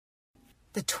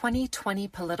The 2020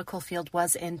 political field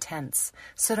was intense,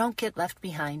 so don't get left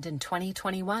behind in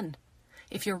 2021.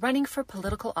 If you're running for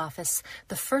political office,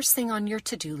 the first thing on your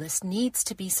to-do list needs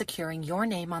to be securing your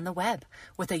name on the web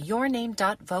with a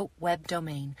yourname.vote web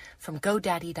domain from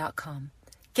GoDaddy.com.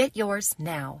 Get yours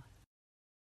now.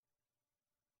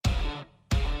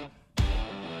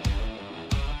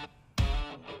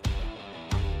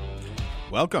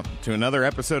 Welcome to another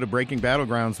episode of Breaking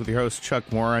Battlegrounds with your host, Chuck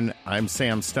Warren. I'm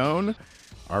Sam Stone.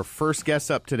 Our first guest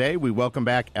up today, we welcome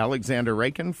back Alexander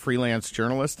Raykin, freelance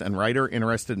journalist and writer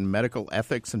interested in medical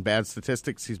ethics and bad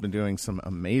statistics. He's been doing some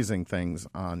amazing things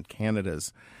on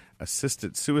Canada's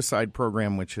assisted suicide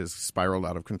program, which has spiraled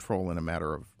out of control in a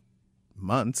matter of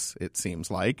months, it seems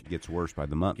like. Gets worse by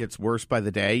the month. Gets worse by the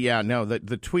day. Yeah, no, the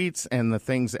tweets and the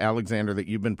things, Alexander, that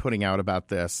you've been putting out about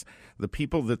this, the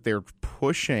people that they're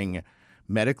pushing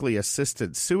medically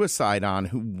assisted suicide on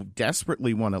who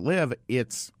desperately want to live,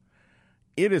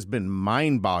 it has been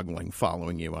mind-boggling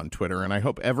following you on Twitter, and I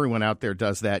hope everyone out there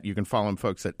does that. You can follow him,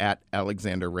 folks, at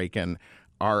Alexander Raykin,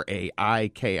 RAIKIN.com,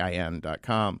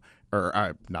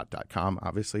 or not .com,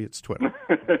 obviously, it's Twitter.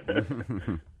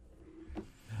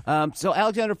 So,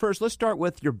 Alexander, first, let's start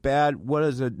with your what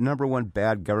is the number one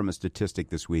bad government statistic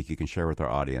this week you can share with our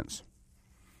audience?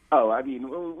 Oh, I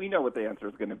mean, we know what the answer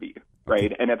is going to be, right?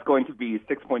 Okay. And it's going to be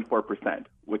 6.4%,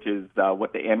 which is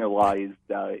what the annualized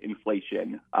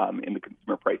inflation in the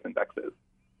consumer price index is,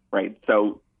 right?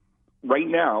 So right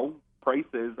now,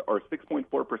 prices are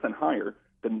 6.4% higher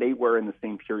than they were in the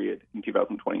same period in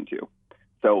 2022.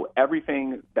 So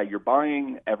everything that you're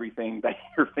buying, everything that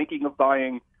you're thinking of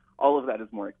buying, all of that is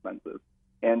more expensive.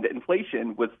 And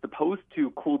inflation was supposed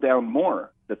to cool down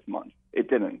more this month. It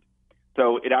didn't.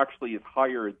 So it actually is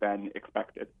higher than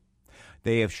expected.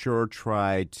 They have sure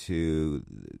tried to,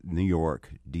 New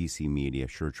York, D.C. media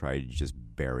sure tried to just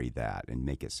bury that and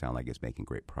make it sound like it's making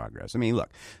great progress. I mean,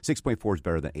 look, 6.4 is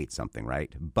better than 8-something,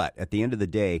 right? But at the end of the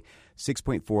day,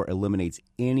 6.4 eliminates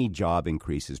any job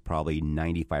increases probably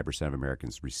 95% of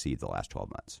Americans received the last 12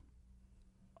 months.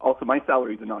 Also, my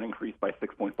salary did not increase by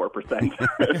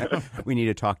 6.4%. We need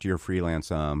to talk to your freelance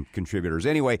contributors.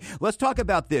 Anyway, let's talk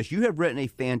about this. You have written a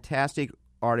fantastic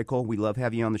article. We love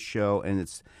having you on the show, and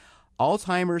it's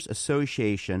Alzheimer's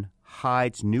Association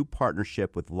hides new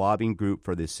partnership with lobbying group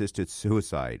for the assisted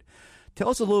suicide. Tell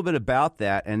us a little bit about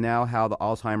that and now how the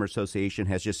Alzheimer's Association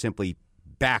has just simply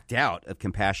backed out of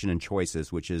Compassion and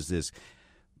Choices, which is this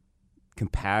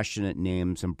compassionate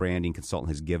name some branding consultant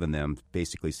has given them,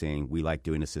 basically saying we like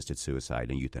doing assisted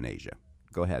suicide and euthanasia.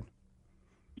 Go ahead.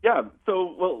 Yeah,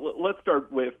 so let's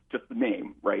start with just the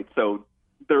name, right? So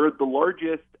they're the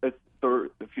largest, let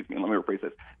me rephrase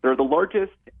this. They're the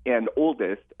largest and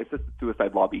oldest assisted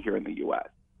suicide lobby here in the U.S.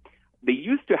 They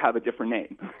used to have a different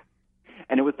name,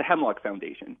 and it was the Hemlock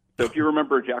Foundation. So if you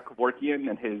remember Jack Kevorkian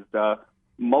and his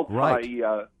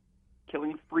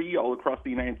killing spree all across the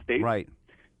United States. Right.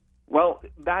 Well,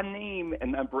 that name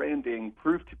and that branding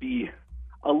proved to be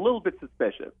a little bit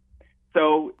suspicious.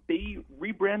 So they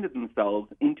rebranded themselves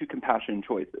into Compassion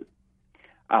Choices,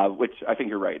 which I think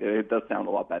you're right. It does sound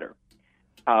a lot better.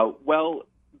 Well,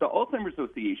 the Alzheimer's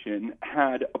Association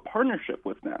had a partnership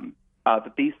with them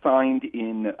that they signed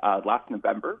in last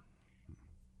November,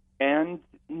 and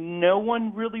no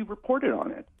one really reported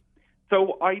on it.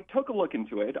 So I took a look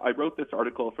into it. I wrote this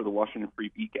article for the Washington Free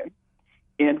Beacon.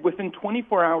 And within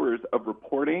 24 hours of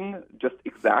reporting just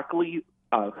exactly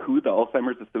who the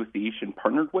Alzheimer's Association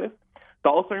partnered with, the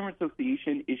Alzheimer's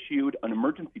Association issued an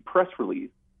emergency press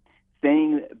release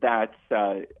saying that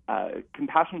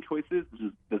Compassion Choices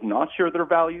does not share their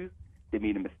values. They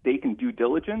made a mistake in due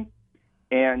diligence,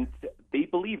 and they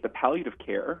believe that palliative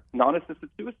care, non-assisted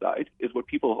suicide, is what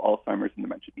people with Alzheimer's and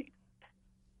dementia need.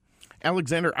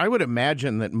 Alexander, I would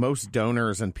imagine that most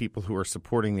donors and people who are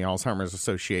supporting the Alzheimer's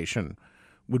Association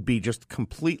would be just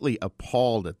completely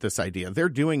appalled at this idea. They're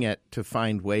doing it to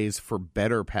find ways for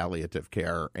better palliative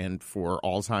care and for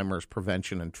Alzheimer's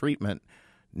prevention and treatment,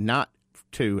 not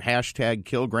to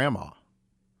 #kill grandma.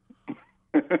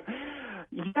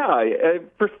 Yeah,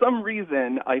 for some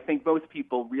reason, I think most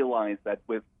people realize that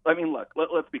look,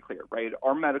 let's be clear, right?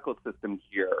 Our medical system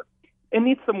here, it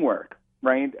needs some work,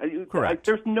 right? Correct.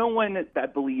 There's no one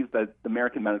that believes that the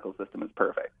American medical system is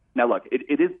perfect. Now, look,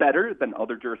 it is better than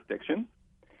other jurisdictions.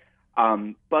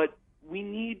 But we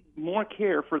need more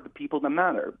care for the people that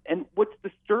matter. And what's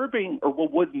disturbing, or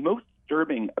what was most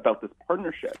disturbing about this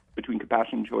partnership between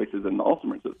Compassion Choices and the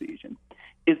Alzheimer's Association,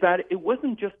 is that it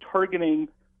wasn't just targeting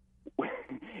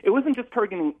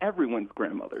everyone's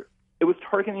grandmother. It was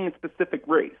targeting a specific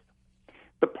race.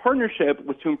 The partnership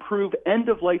was to improve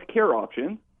end-of-life care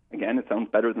options. Again, it sounds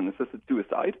better than assisted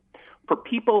suicide for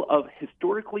people of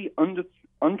historically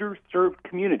underserved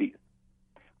communities,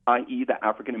 i.e. the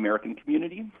African American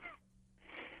community,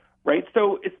 right?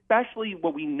 So especially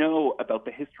what we know about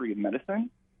the history of medicine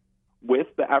with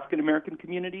the African American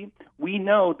community, we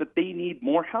know that they need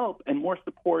more help and more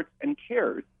support and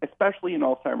care, especially in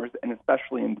Alzheimer's and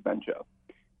especially in dementia.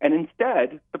 And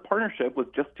instead, the partnership was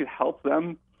just to help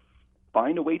them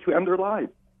find a way to end their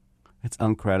lives. It's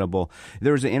incredible.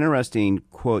 There was an interesting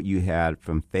quote you had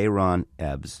from Fayron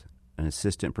Ebbs, an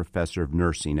assistant professor of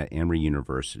nursing at Emory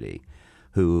University,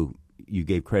 who you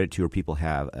gave credit to, or people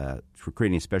have, for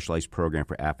creating a specialized program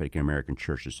for African American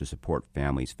churches to support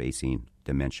families facing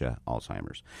dementia,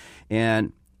 Alzheimer's.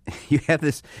 And you have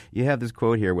this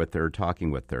quote here with her,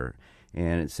 talking with her,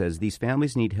 and it says, "These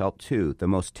families need help too. The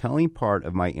most telling part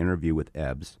of my interview with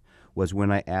Ebbs was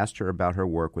when I asked her about her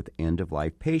work with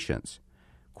end-of-life patients.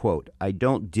 Quote, I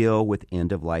don't deal with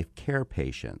end-of-life care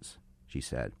patients," she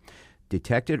said.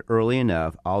 "Detected early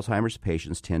enough, Alzheimer's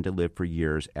patients tend to live for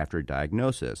years after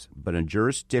diagnosis. But in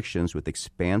jurisdictions with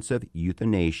expansive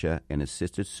euthanasia and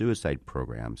assisted suicide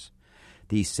programs,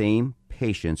 these same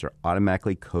patients are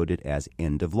automatically coded as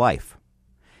end-of-life.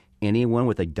 Anyone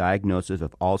with a diagnosis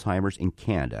of Alzheimer's in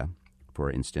Canada,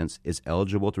 for instance, is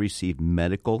eligible to receive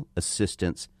medical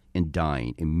assistance in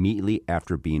dying immediately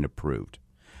after being approved,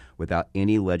 without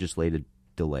any legislative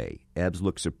delay." Ebbs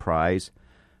looked surprised,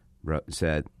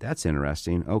 said, "That's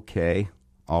interesting. Okay,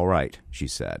 all right," she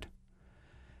said.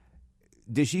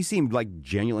 Did she seem like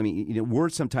genuine? I mean,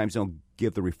 words sometimes don't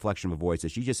give the reflection of a voice.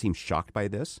 Did she just seem shocked by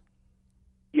this?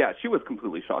 Yeah, she was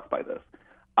completely shocked by this.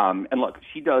 And look,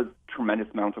 she does tremendous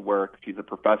amounts of work. She's a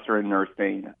professor in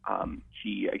nursing.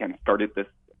 She, again, started this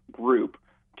group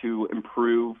to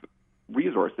improve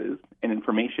resources and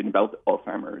information about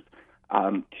Alzheimer's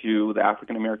to the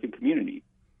African American community.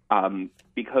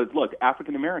 Because, look,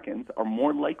 African Americans are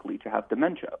more likely to have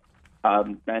dementia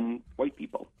than white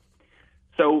people.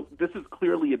 So this is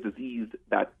clearly a disease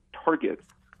that targets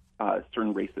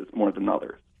certain races more than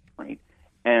others, right?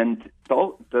 And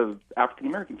the African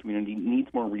American community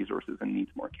needs more resources and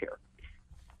needs more care.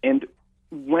 And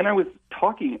when I was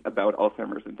talking about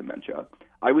Alzheimer's and dementia,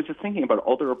 I was just thinking about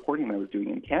all the reporting I was doing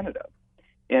in Canada,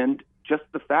 and just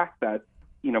the fact that,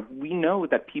 we know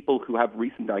that people who have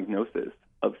recent diagnosis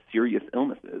of serious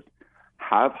illnesses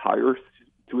have higher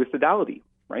suicidality,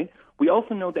 right? We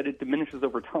also know that it diminishes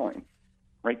over time,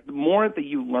 right? The more that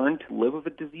you learn to live with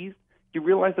a disease, you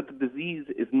realize that the disease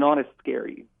is not as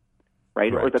scary,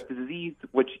 right? Or that the disease,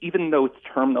 which even though it's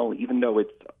terminal, even though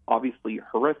it's obviously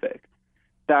horrific,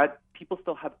 that people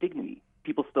still have dignity.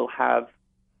 People still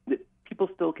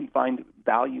can find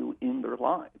value in their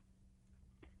lives.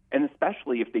 And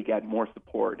especially if they get more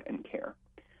support and care.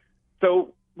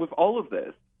 So with all of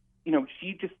this,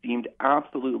 she just seemed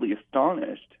absolutely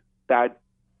astonished that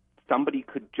somebody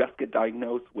could just get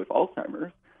diagnosed with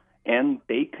Alzheimer's and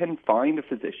they can find a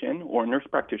physician or a nurse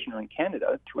practitioner in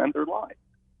Canada to end their lives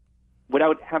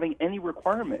without having any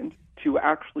requirement to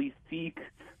actually seek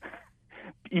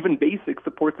even basic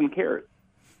supports and care.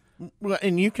 Well,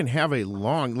 and you can have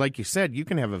like you said, you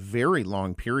can have a very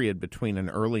long period between an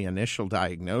early initial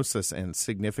diagnosis and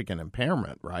significant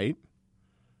impairment, right?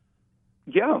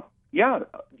 Yeah.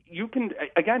 You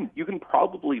can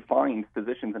probably find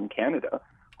physicians in Canada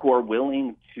who are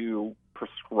willing to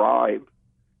prescribe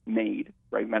MAID,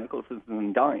 right, medical assistance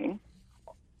in dying,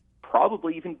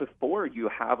 probably even before you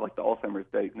have the Alzheimer's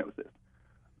diagnosis.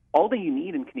 All that you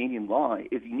need in Canadian law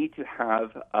is you need to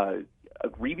have a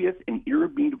grievous and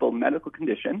irremediable medical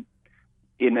condition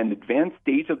in an advanced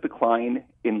stage of decline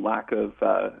in lack of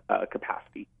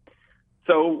capacity.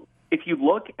 So if you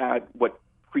look at what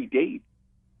predates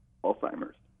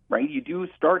Alzheimer's, right, you do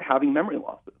start having memory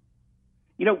losses.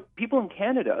 People in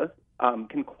Canada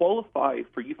can qualify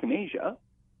for euthanasia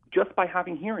just by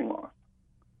having hearing loss.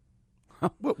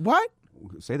 What?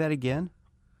 Say that again.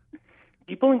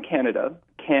 People in Canada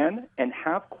can and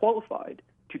have qualified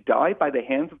to die by the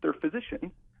hands of their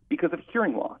physician because of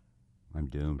hearing loss. I'm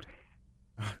doomed.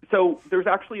 So there's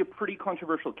actually a pretty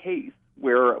controversial case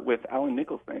with Alan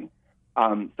Nicholson.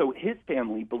 So his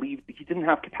family believed that he didn't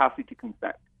have capacity to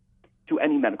consent to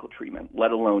any medical treatment,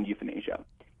 let alone euthanasia.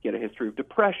 He had a history of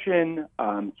depression.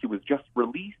 He was just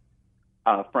released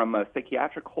from a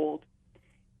psychiatric hold.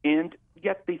 And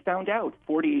yet they found out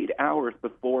 48 hours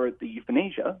before the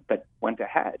euthanasia that went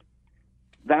ahead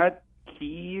that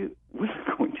he was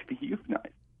going to be euthanized.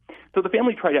 So the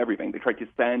family tried everything. They tried to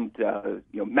send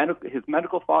his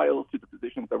medical files to the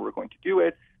physicians that were going to do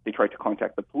it. They tried to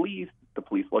contact the police. The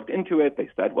police looked into it. They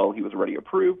said, well, he was already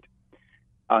approved.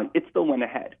 It still went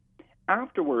ahead.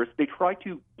 afterwards, they tried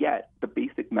to get the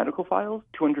basic medical files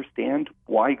to understand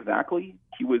why exactly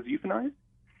he was euthanized.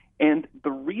 And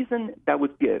the reason that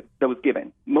was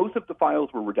given, most of the files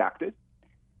were redacted,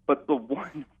 but the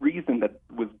one reason that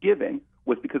was given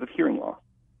was because of hearing loss.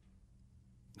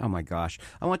 Oh, my gosh.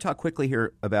 I want to talk quickly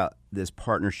here about this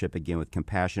partnership again with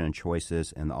Compassion and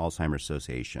Choices and the Alzheimer's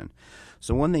Association.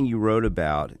 So one thing you wrote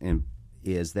about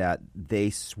is that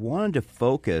they wanted to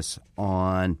focus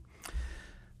on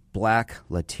Black,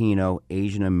 Latino,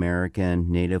 Asian American,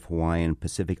 Native Hawaiian,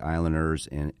 Pacific Islanders,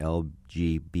 and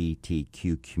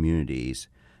LGBTQ communities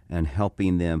and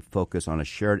helping them focus on a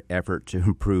shared effort to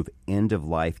improve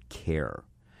end-of-life care.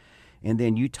 And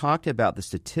then you talked about the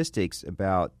statistics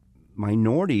about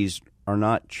minorities are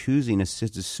not choosing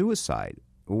assisted suicide.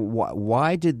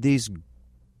 Why did this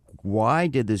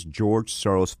George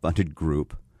Soros-funded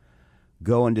group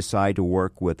go and decide to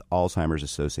work with Alzheimer's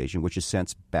Association, which has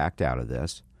since backed out of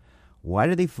this? Why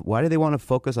do they want to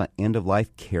focus on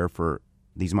end-of-life care for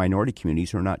these minority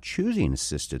communities who are not choosing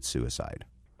assisted suicide?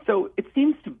 So it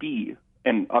seems to be,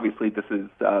 and obviously this is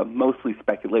mostly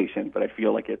speculation, but I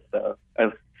feel like it's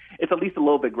at least a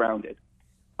little bit grounded,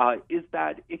 is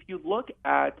that if you look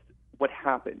at what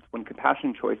happens when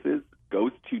Compassion Choices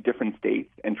goes to different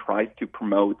states and tries to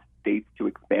promote states to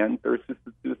expand their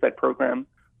assisted suicide program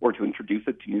or to introduce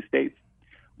it to new states,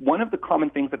 one of the common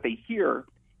things that they hear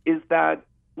is that,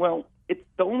 well, it's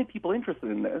the only people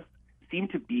interested in this seem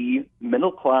to be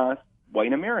middle-class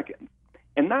white Americans.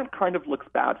 And that kind of looks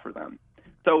bad for them.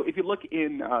 So if you look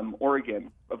in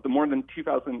Oregon, of the more than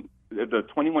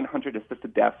 2,100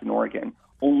 assisted deaths in Oregon,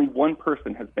 only one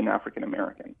person has been African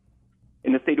American.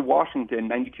 In the state of Washington,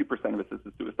 92% of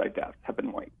assisted suicide deaths have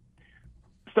been white.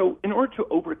 So in order to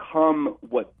overcome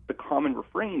what the common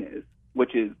refrain is,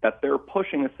 which is that they're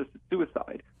pushing assisted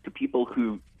suicide to people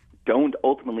who don't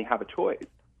ultimately have a choice,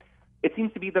 it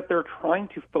seems to be that they're trying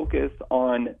to focus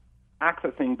on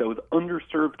accessing those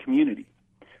underserved communities.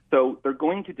 So they're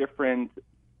going to different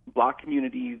Black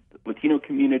communities, Latino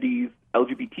communities,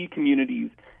 LGBT communities,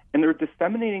 and they're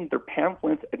disseminating their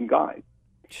pamphlets and guides.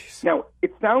 Jeez. Now,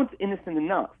 it sounds innocent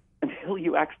enough until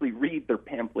you actually read their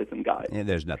pamphlets and guides. Yeah,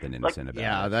 there's nothing innocent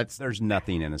about it. There's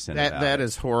nothing innocent about it. That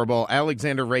is horrible.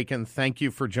 Alexander Rakin, thank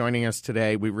you for joining us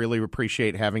today. We really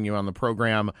appreciate having you on the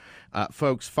program.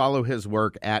 Folks, follow his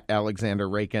work at Alexander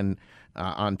Rakin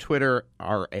on Twitter,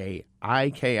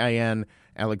 RAIKIN.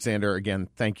 Alexander, again,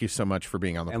 thank you so much for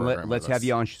being on the program. Let's have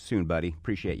you on soon, buddy.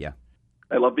 Appreciate you.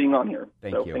 I love being on here.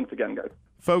 Thank you. Thanks again, guys.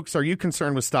 Folks, are you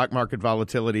concerned with stock market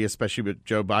volatility, especially with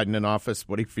Joe Biden in office?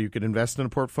 What if you could invest in a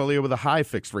portfolio with a high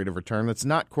fixed rate of return that's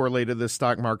not correlated to the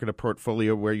stock market, a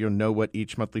portfolio where you'll know what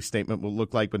each monthly statement will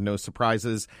look like with no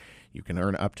surprises? You can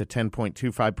earn up to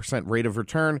 10.25% rate of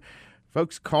return.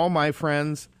 Folks, call my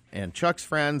friends and Chuck's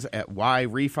friends at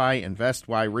YRefi,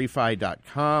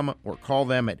 investYRefi.com, or call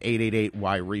them at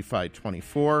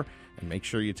 888-YRefi24, and make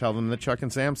sure you tell them that Chuck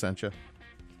and Sam sent you.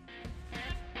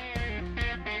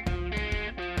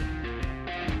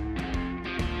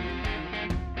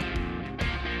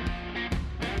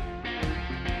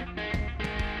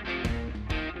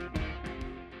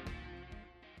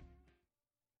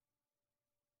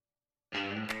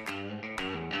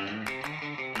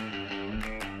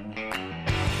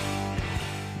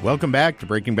 Welcome back to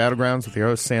Breaking Battlegrounds with your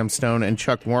hosts Sam Stone and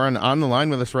Chuck Warren. On the line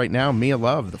with us right now, Mia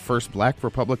Love, the first Black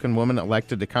Republican woman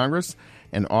elected to Congress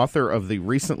and author of the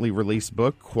recently released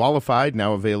book, Qualified,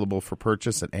 now available for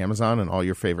purchase at Amazon and all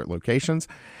your favorite locations.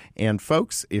 And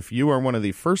folks, if you are one of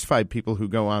the first 5 people who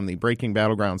go on the Breaking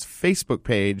Battlegrounds Facebook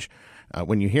page,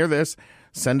 when you hear this,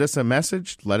 send us a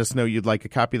message. Let us know you'd like a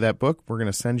copy of that book. We're going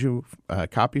to send you a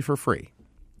copy for free.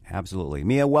 Absolutely.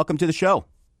 Mia, welcome to the show.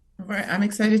 I'm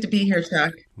excited to be here,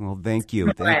 Chuck. Well, thank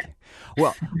you.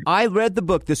 Well, I read the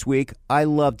book this week. I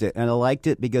loved it, and I liked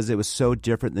it because it was so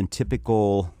different than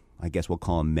typical, I guess we'll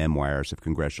call them memoirs of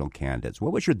congressional candidates.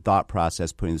 What was your thought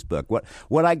process putting this book?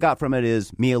 What I got from it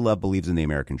is Mia Love believes in the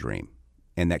American dream,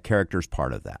 and that character is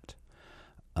part of that.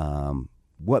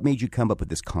 What made you come up with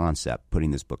this concept,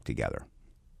 putting this book together?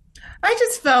 I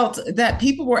just felt that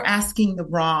people were asking the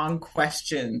wrong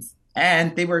questions,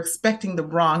 and they were expecting the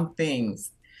wrong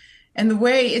things. And the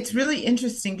way it's really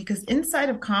interesting because inside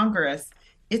of Congress,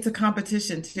 it's a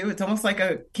competition too. It's almost like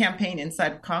a campaign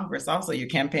inside of Congress. Also, you're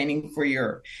campaigning for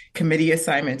your committee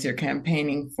assignments, you're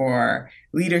campaigning for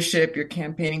leadership, you're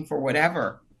campaigning for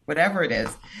whatever it is.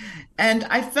 And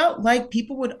I felt like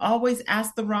people would always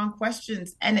ask the wrong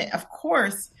questions. And of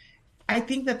course, I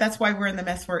think that that's why we're in the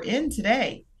mess we're in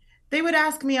today. They would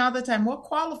ask me all the time, what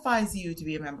qualifies you to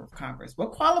be a member of Congress?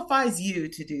 What qualifies you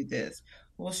to do this?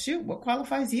 well, shoot, what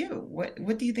qualifies you?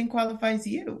 What do you think qualifies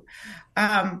you?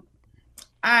 I'm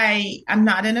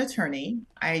not an attorney.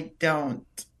 I don't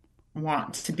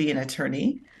want to be an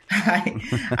attorney.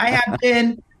 I have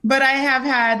been, but I have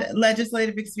had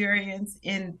legislative experience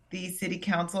in the city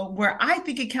council where I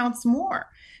think it counts more.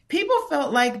 People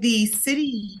felt like the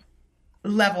city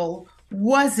level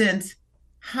wasn't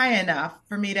high enough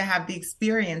for me to have the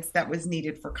experience that was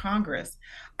needed for Congress.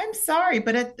 I'm sorry,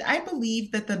 but I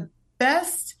believe that the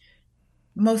best,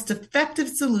 most effective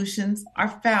solutions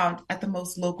are found at the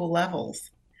most local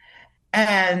levels.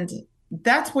 And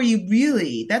that's where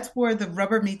that's where the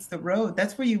rubber meets the road.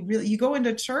 That's where you go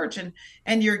into church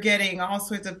and you're getting all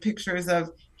sorts of pictures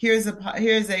of here's a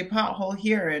pothole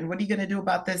here, and what are you going to do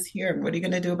about this here, and what are you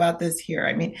going to do about this here?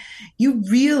 I mean, you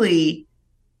really,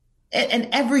 and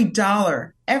every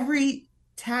dollar, every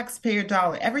taxpayer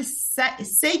dollar, every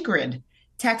sacred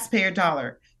taxpayer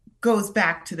dollar goes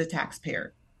back to the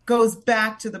taxpayer, goes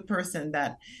back to the person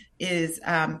that is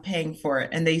paying for it,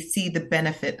 and they see the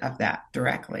benefit of that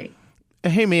directly.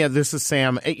 Hey, Mia, this is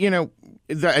Sam. I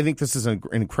think this is an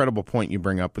incredible point you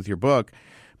bring up with your book,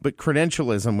 but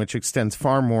credentialism, which extends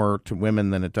far more to women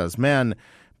than it does men,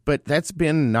 but that's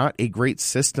been not a great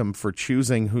system for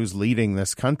choosing who's leading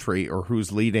this country or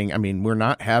who's leading. I mean, we're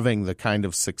not having the kind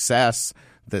of success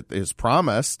that is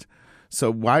promised.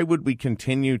 So why would we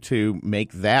continue to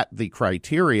make that the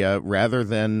criteria rather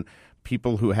than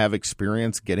people who have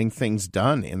experience getting things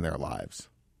done in their lives?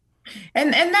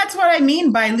 And that's what I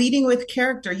mean by leading with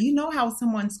character. You know how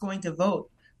someone's going to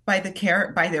vote by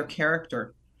their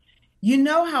character. You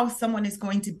know how someone is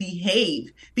going to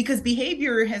behave, because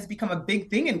behavior has become a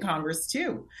big thing in Congress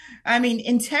too. I mean,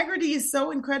 integrity is so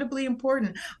incredibly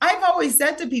important. I've always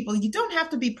said to people, you don't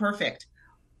have to be perfect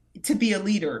to be a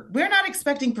leader. We're not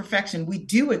expecting perfection. We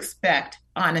do expect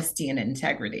honesty and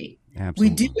integrity. Absolutely.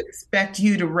 We do expect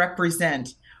you to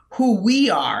represent who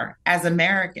we are as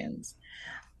Americans.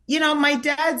 You know, my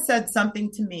dad said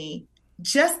something to me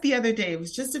just the other day, it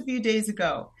was just a few days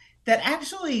ago, that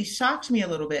actually shocked me a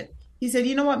little bit. He said,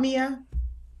 you know what, Mia?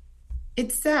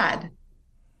 It's sad.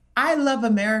 I love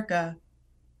America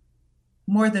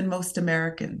more than most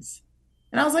Americans.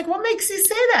 And I was like, what makes you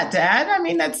say that, Dad? I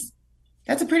mean, that's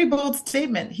a pretty bold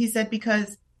statement. He said,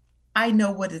 because I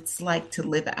know what it's like to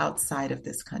live outside of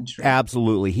this country.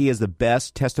 Absolutely. He is the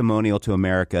best testimonial to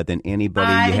America than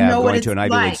anybody you have going to an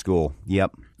Ivy League school.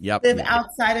 Yep. Live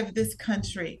outside of this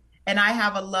country. And I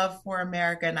have a love for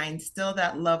America, and I instill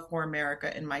that love for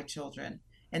America in my children.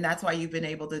 And that's why you've been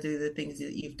able to do the things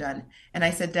that you've done. And I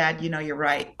said, Dad, you know, you're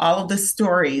right. All of the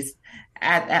stories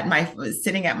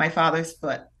sitting at my father's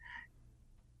foot,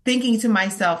 thinking to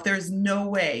myself, there's no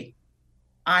way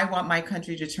I want my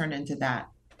country to turn into that.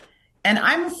 And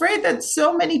I'm afraid that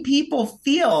so many people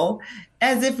feel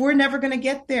as if we're never going to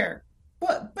get there.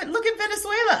 But look at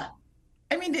Venezuela.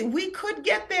 I mean, we could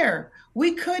get there.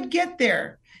 We could get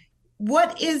there.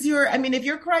 What is if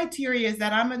your criteria is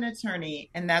that I'm an attorney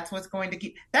and that's not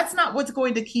what's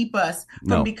going to keep us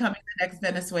from becoming the next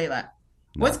Venezuela.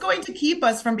 No. What's going to keep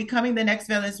us from becoming the next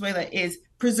Venezuela is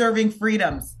preserving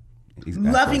freedoms,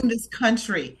 loving this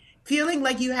country, feeling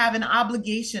like you have an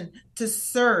obligation to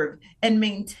serve and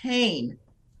maintain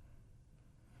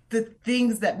the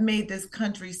things that made this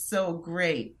country so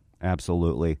great.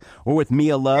 Absolutely. We're with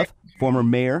Mia Love, former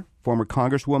mayor, former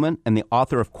congresswoman, and the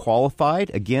author of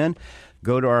Qualified. Again,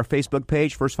 go to our Facebook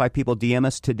page. First 5 people DM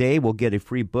us today. We'll get a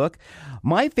free book.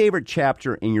 My favorite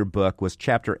chapter in your book was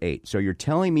chapter 8. So you're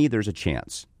telling me there's a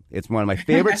chance. It's one of my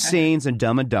favorite scenes in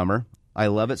Dumb and Dumber. I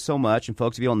love it so much. And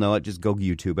folks, if you don't know it, just go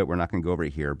YouTube it. We're not going to go over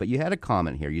it here. But you had a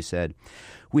comment here. You said,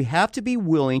 we have to be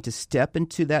willing to step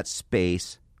into that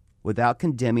space without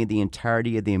condemning the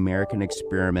entirety of the American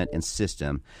experiment and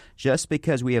system, just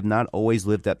because we have not always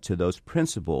lived up to those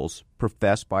principles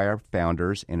professed by our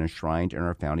founders and enshrined in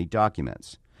our founding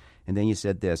documents. And then you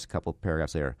said this a couple of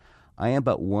paragraphs later, I am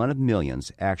but one of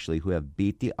millions, actually, who have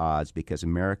beat the odds because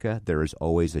America, there is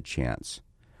always a chance.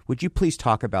 Would you please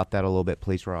talk about that a little bit,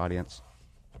 please, for our audience?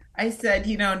 I said,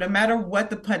 no matter what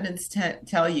the pundits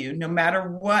tell you, no matter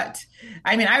what,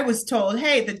 I was told,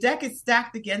 hey, the deck is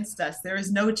stacked against us. There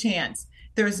is no chance.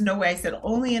 There is no way. I said,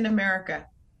 only in America,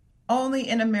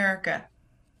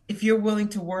 if you're willing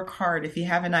to work hard, if you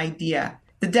have an idea,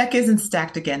 the deck isn't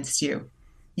stacked against you.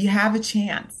 You have a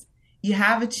chance. You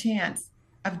have a chance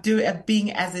of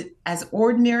being as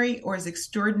ordinary or as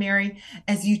extraordinary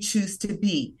as you choose to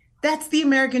be. That's the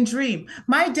American dream.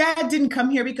 My dad didn't come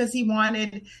here because he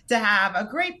wanted to have a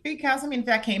great big house. If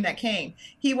that came.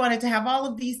 He wanted to have all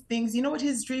of these things. You know what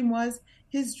his dream was?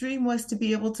 His dream was to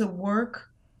be able to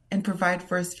work and provide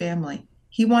for his family.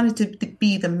 He wanted to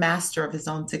be the master of his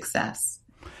own success.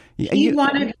 Yeah, He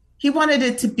wanted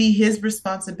it to be his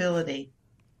responsibility.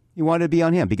 he wanted to be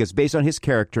on him because based on his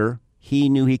character, he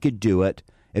knew he could do it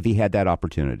if he had that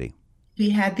opportunity. He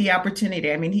had the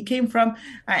opportunity. I mean, he came from,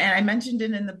 and I mentioned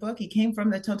it in the book, he came from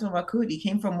the Total Wakud. He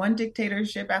came from one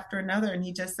dictatorship after another, and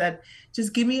he just said,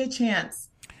 just give me a chance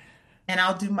and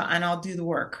I'll do the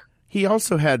work. He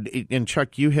also had, and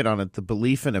Chuck, you hit on it, the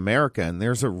belief in America. And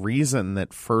there's a reason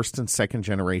that first and second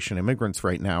generation immigrants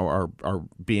right now are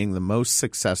being the most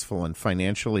successful and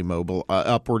financially mobile,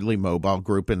 upwardly mobile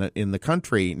group in the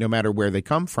country, no matter where they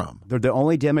come from. They're the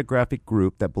only demographic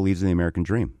group that believes in the American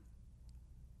dream.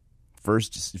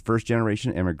 First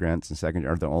generation immigrants and second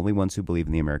are the only ones who believe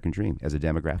in the American dream as a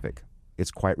demographic. It's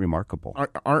quite remarkable.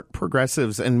 Aren't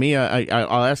progressives, and Mia,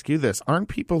 I'll ask you this, aren't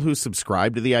people who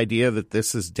subscribe to the idea that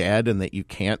this is dead and that you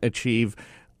can't achieve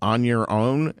on your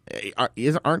own,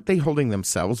 aren't they holding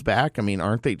themselves back? I mean,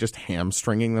 aren't they just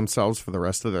hamstringing themselves for the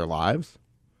rest of their lives?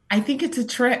 I think it's a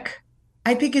trick.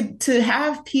 I think to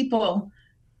have people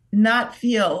not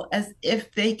feel as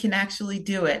if they can actually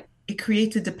do it, it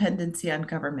creates a dependency on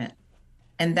government.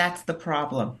 And that's the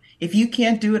problem. If you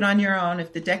can't do it on your own,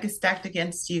 if the deck is stacked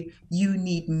against you, you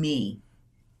need me.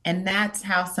 And that's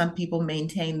how some people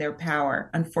maintain their power.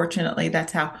 Unfortunately,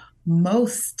 that's how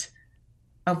most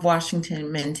of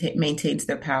Washington maintains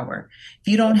their power. If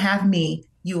you don't have me,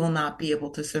 you will not be able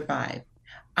to survive.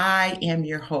 I am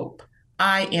your hope.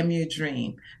 I am your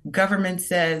dream. Government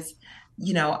says,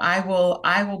 I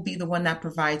will be the one that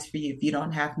provides for you. If you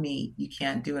don't have me, you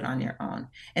can't do it on your own.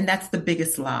 And that's the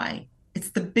biggest lie.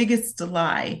 It's the biggest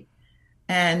lie.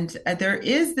 And there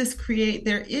is this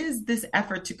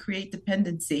effort to create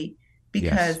dependency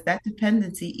because that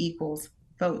dependency equals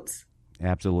votes.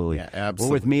 Absolutely. Yeah, absolutely.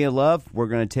 We're with Mia Love. We're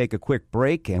going to take a quick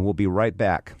break, and we'll be right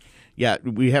back. Yeah,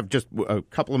 we have just a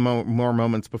couple of more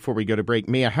moments before we go to break.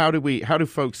 Mia, how do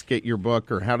folks get your book,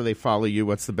 or how do they follow you?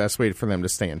 What's the best way for them to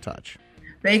stay in touch?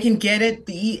 They can get it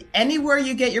anywhere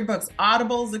you get your books.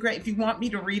 Audible is great. If you want me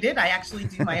to read it, I actually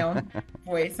do my own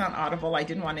voice on Audible. I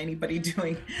didn't want anybody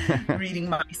reading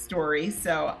my story.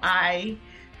 So you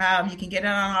can get it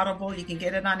on Audible. You can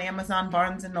get it on Amazon,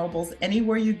 Barnes and Nobles,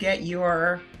 anywhere you get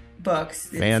your books.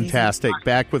 Fantastic.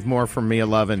 Back with more from Mia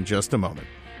Love in just a moment.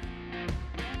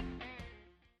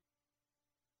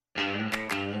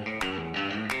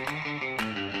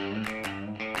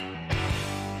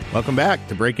 Welcome back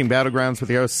to Breaking Battlegrounds with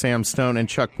your hosts Sam Stone and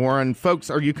Chuck Warren. Folks,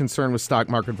 are you concerned with stock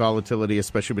market volatility,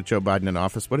 especially with Joe Biden in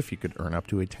office? What if you could earn up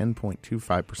to a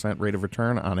 10.25% rate of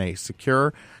return on a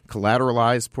secure,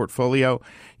 collateralized portfolio?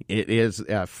 It is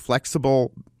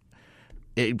flexible.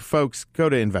 Folks, go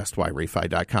to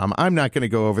investyrefy.com. I'm not going to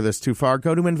go over this too far.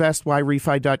 Go to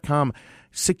investyrefy.com.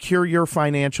 Secure your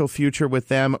financial future with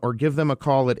them, or give them a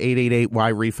call at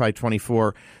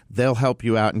 888-YREFI24. They'll help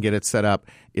you out and get it set up.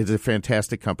 It's a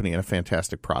fantastic company and a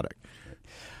fantastic product.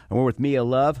 And we're with Mia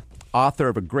Love, author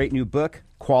of a great new book,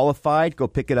 Qualified. Go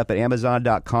pick it up at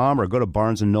Amazon.com or go to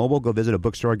Barnes & Noble. Go visit a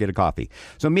bookstore, get a coffee.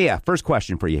 So, Mia, first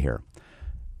question for you here.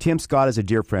 Tim Scott is a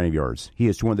dear friend of yours. He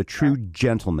is one of the true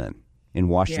gentlemen in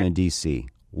Washington, D.C.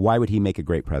 Why would he make a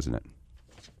great president?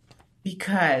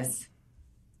 Because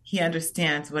he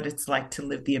understands what it's like to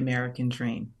live the American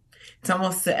dream. It's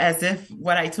almost as if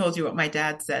what I told you, what my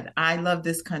dad said, I love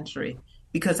this country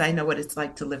because I know what it's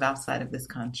like to live outside of this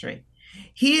country.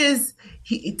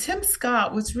 Tim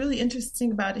Scott, what's really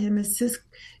interesting about him is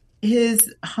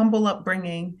his humble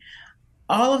upbringing,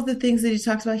 all of the things that he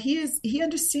talks about. He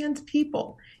understands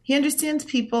people. He understands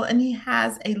people, and he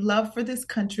has a love for this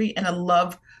country and a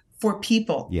love for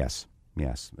people. Yes.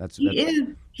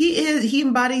 He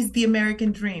embodies the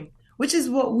American dream, which is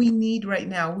what we need right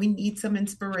now. We need some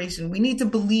inspiration. We need to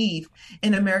believe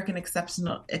in American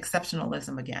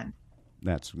exceptionalism again.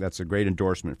 That's a great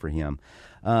endorsement for him.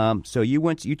 So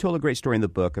you told a great story in the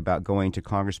book about going to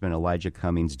Congressman Elijah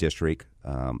Cummings' district.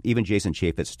 Even Jason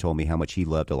Chaffetz told me how much he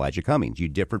loved Elijah Cummings. You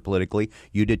differed politically.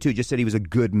 You did too. Just said he was a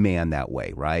good man that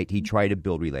way, right? He tried to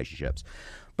build relationships.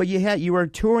 But you were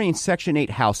touring Section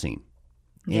 8 housing.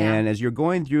 Yeah. And as you're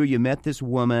going through, you met this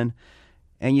woman,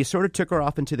 and you sort of took her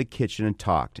off into the kitchen and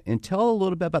talked. And tell a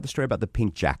little bit about the story about the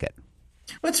pink jacket.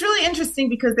 Well, it's really interesting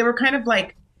because they were kind of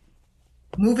like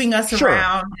moving us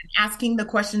around and asking the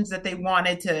questions that they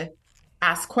wanted to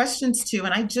ask questions to.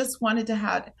 And I just wanted to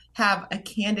have a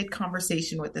candid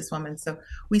conversation with this woman. So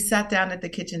we sat down at the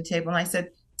kitchen table, and I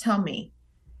said, tell me,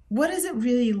 what is it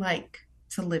really like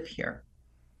to live here?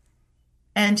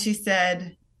 And she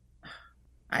said,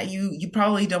 you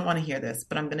probably don't want to hear this,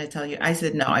 but I'm going to tell you. I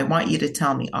said, no, I want you to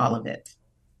tell me all of it,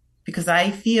 because I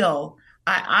feel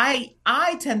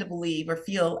I tend to believe or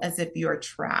feel as if you're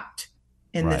trapped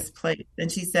in Right. this place. And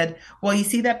she said, well, you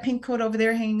see that pink coat over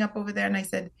there hanging up over there? And I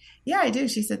said, yeah, I do.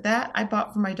 She said, that I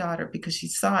bought for my daughter because she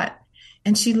saw it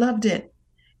and she loved it.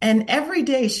 And every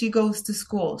day she goes to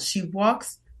school, she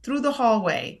walks through the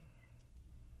hallway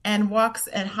and walks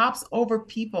and hops over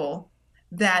people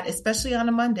that, especially on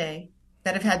a Monday,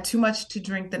 that have had too much to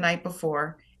drink the night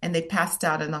before and they passed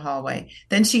out in the hallway.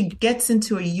 Then she gets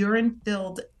into a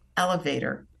urine-filled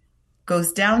elevator,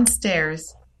 goes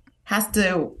downstairs, has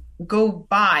to go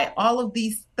by all of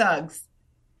these thugs,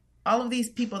 all of these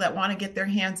people that want to get their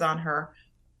hands on her,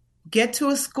 get to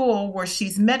a school where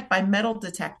she's met by metal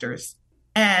detectors,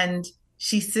 and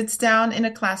she sits down in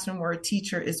a classroom where a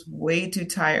teacher is way too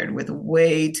tired with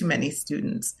way too many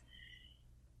students.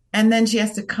 And then she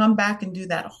has to come back and do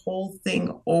that whole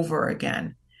thing over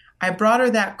again. I brought her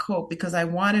that coat because I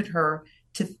wanted her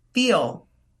to feel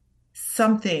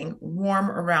something warm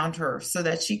around her so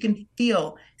that she can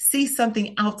see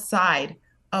something outside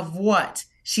of what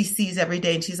she sees every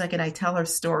day. And she's like, and I tell her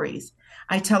stories.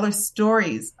 I tell her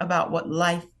stories about what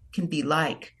life can be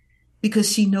like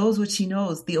because she knows what she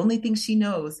knows. The only thing she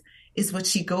knows is what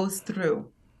she goes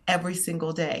through every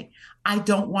single day. I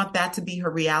don't want that to be her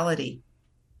reality.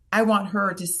 I want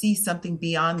her to see something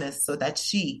beyond this so that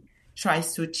she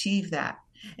tries to achieve that.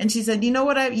 And she said, you know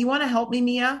what, you want to help me,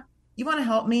 Mia? You want to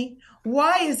help me?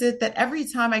 Why is it that every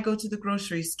time I go to the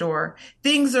grocery store,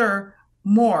 things are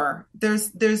more?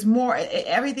 There's more.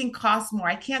 Everything costs more.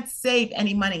 I can't save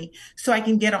any money so I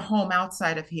can get a home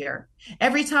outside of here.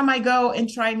 Every time I go and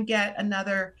try and get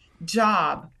another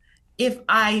job, if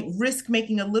I risk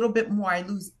making a little bit more, I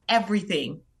lose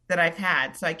everything that I've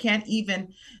had. So I can't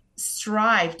even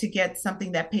strive to get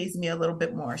something that pays me a little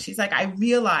bit more. She's like, I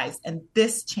realized, and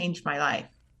this changed my life.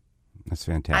 That's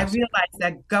fantastic. I realized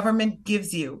that government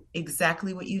gives you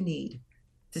exactly what you need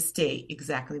to stay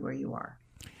exactly where you are.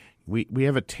 We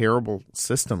have a terrible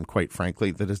system, quite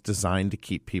frankly, that is designed to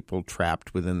keep people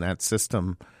trapped within that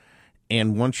system.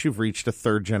 And once you've reached a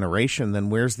third generation, then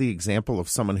where's the example of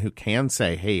someone who can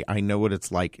say, hey, I know what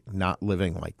it's like not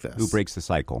living like this? Who breaks the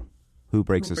cycle? Who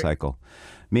breaks the cycle?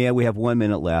 Mia, we have 1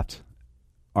 minute left.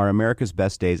 Are America's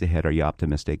best days ahead? Are you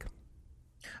optimistic?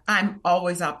 I'm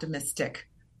always optimistic.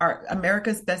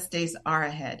 America's best days are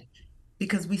ahead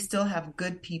because we still have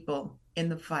good people in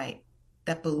the fight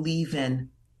that believe in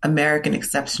American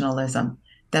exceptionalism,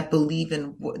 that believe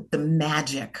in the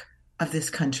magic of this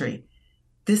country.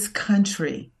 This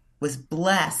country was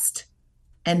blessed,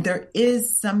 and there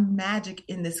is some magic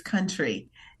in this country,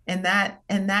 and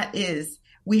that is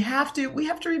we have to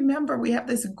remember we have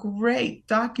this great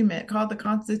document called the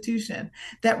Constitution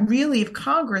that really, if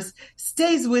Congress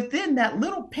stays within that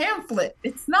little pamphlet,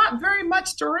 it's not very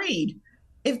much to read.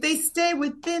 If they stay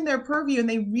within their purview and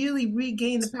they really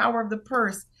regain the power of the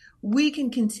purse, we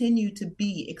can continue to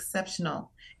be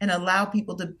exceptional and allow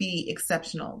people to be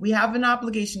exceptional. We have an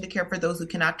obligation to care for those who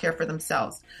cannot care for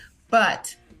themselves.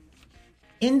 But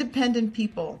independent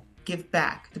people give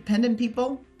back. Dependent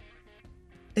people,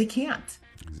 they can't.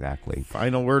 Exactly.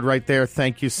 Final word right there.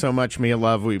 Thank you so much, Mia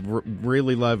Love. We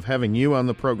really love having you on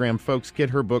the program. Folks,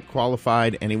 get her book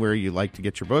Qualified anywhere you like to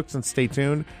get your books, and stay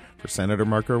tuned for Senator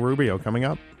Marco Rubio coming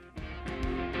up.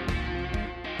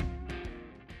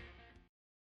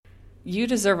 You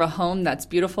deserve a home that's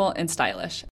beautiful and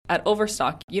stylish. At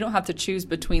Overstock, you don't have to choose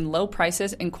between low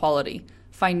prices and quality.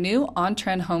 Find new,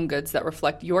 on-trend home goods that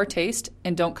reflect your taste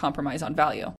and don't compromise on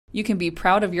value. You can be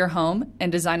proud of your home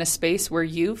and design a space where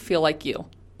you feel like you,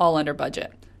 all under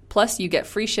budget. Plus, you get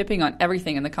free shipping on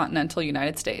everything in the continental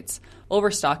United States.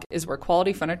 Overstock is where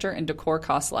quality furniture and decor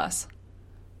cost less.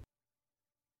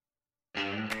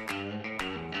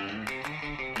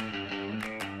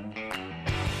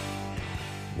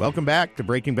 Welcome back to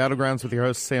Breaking Battlegrounds with your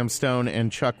hosts Sam Stone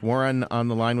and Chuck Warren on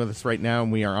the line with us right now.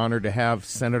 And we are honored to have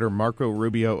Senator Marco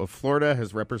Rubio of Florida,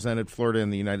 has represented Florida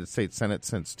in the United States Senate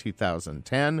since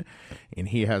 2010. And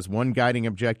he has one guiding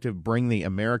objective: bring the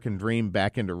American dream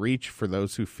back into reach for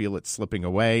those who feel it slipping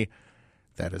away.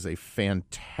 That is a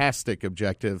fantastic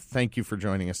objective. Thank you for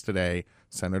joining us today,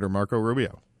 Senator Marco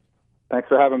Rubio. Thanks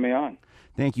for having me on.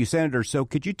 Thank you, Senator. So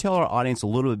could you tell our audience a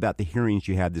little bit about the hearings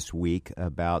you had this week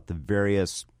about the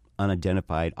various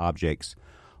unidentified objects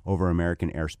over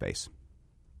American airspace?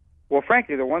 Well,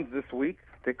 frankly, the ones this week,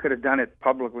 they could have done it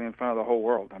publicly in front of the whole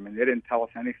world. I mean, they didn't tell us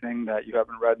anything that you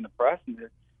haven't read in the press.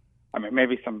 And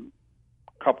maybe some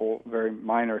couple very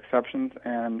minor exceptions.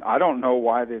 And I don't know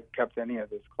why they've kept any of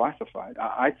this classified.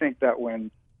 I think that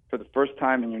when, for the first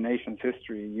time in your nation's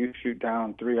history, you shoot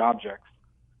down 3 objects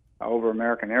over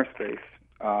American airspace,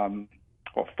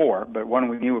 well, 4, but 1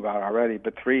 we knew about already,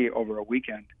 but 3 over a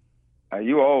weekend.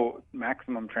 You owe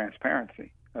maximum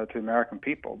transparency to American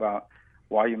people about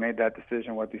why you made that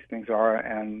decision, what these things are,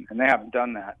 and they haven't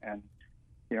done that. And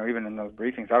even in those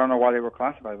briefings, I don't know why they were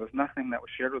classified. There was nothing that was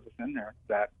shared with us in there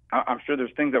that I'm sure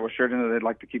there's things that were shared in there they'd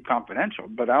like to keep confidential,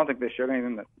 but I don't think they shared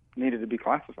anything that needed to be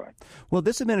classified. Well,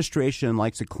 this administration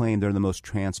likes to claim they're the most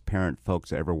transparent folks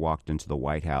that ever walked into the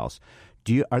White House.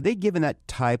 Are they given that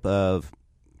type of,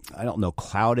 I don't know,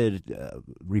 clouded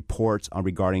reports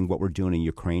regarding what we're doing in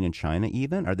Ukraine and China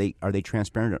even? Are they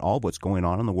transparent at all what's going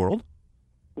on in the world?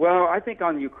 Well, I think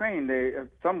on Ukraine, they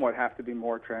somewhat have to be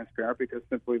more transparent because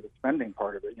simply the spending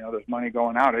part of it, there's money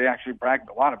going out. They actually bragged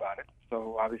a lot about it.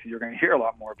 So obviously you're going to hear a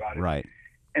lot more about it. Right.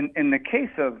 And in the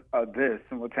case of this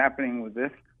and what's happening with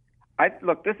this,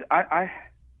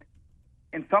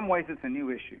 in some ways it's a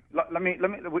new issue.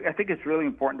 I think it's really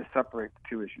important to separate the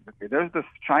two issues. Okay, there's this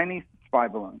Chinese spy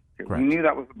balloon. Okay, we knew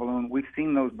that was a balloon. We've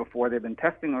seen those before. They've been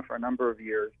testing them for a number of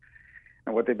years.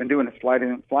 And what they've been doing is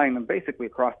flying them basically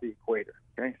across the equator.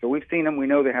 Okay, so we've seen them. We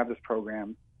know they have this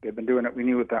program. They've been doing it. We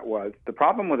knew what that was. The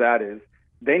problem with that is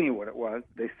they knew what it was.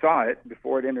 They saw it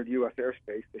before it entered U.S.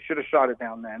 airspace. They should have shot it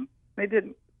down then. They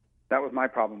didn't. That was my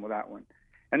problem with that one.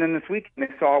 And then this week they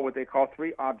saw what they call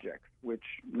 3 objects, which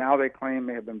now they claim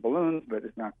may have been balloons, but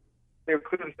it's not. They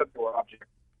clearly said they were objects.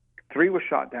 3 was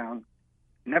shot down.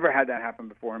 Never had that happen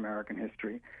before in American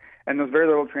history. And there's very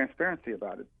little transparency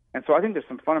about it. And so I think there's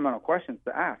some fundamental questions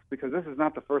to ask because this is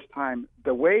not the first time.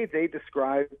 The way they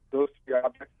describe those 3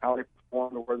 objects, how they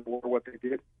performed, or where they were, what they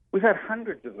did, we've had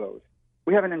hundreds of those.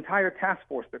 We have an entire task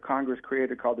force that Congress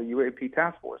created called the UAP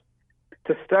Task Force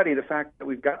to study the fact that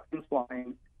we've got things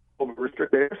flying over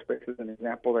restricted airspace as an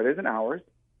example that isn't ours,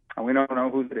 and we don't know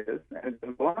whose it is, and it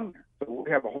doesn't belong there. So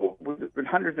we have we've been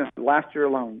hundreds, last year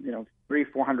alone,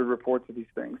 300-400 reports of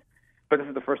these things. But this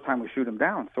is the first time we shoot them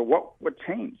down. So what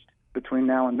changed between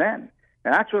now and then?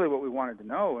 And that's really what we wanted to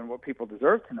know and what people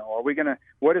deserve to know.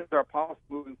 What is our policy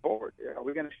moving forward? Are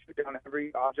we going to shoot down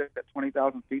every object at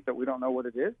 20,000 feet that we don't know what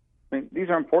it is? I mean, these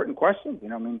are important questions,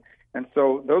 and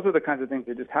so those are the kinds of things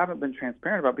they just haven't been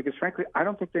transparent about because, frankly, I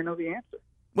don't think they know the answer.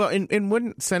 Well, and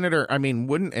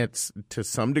wouldn't it to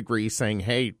some degree saying,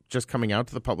 hey, just coming out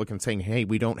to the public and saying, hey,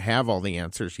 we don't have all the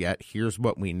answers yet. Here's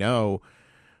what we know.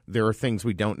 There are things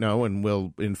we don't know and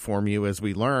we'll inform you as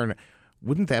we learn.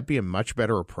 Wouldn't that be a much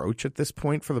better approach at this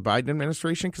point for the Biden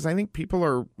administration? Because I think people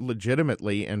are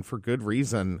legitimately and for good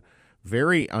reason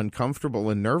very uncomfortable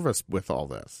and nervous with all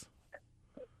this.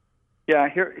 Yeah,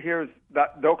 here's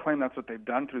that. They'll claim that's what they've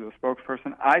done through the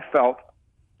spokesperson. I felt,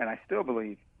 and I still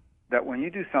believe, that when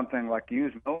you do something like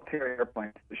use military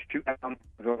airplanes to shoot down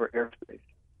over airspace,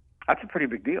 that's a pretty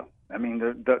big deal. I mean,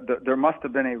 there must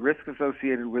have been a risk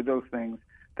associated with those things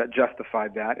that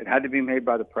justified that. It had to be made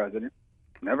by the president.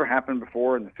 Never happened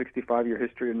before in the 65-year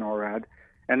history of NORAD,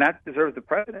 and that deserves the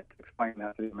president to explain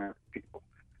that to the American people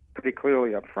pretty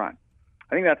clearly up front.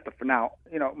 I think that's for now.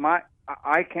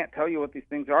 I can't tell you what these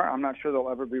things are. I'm not sure they'll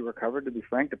ever be recovered, to be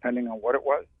frank, depending on what it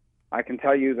was. I can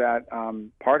tell you that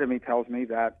part of me tells me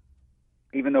that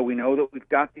even though we know that we've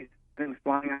got these things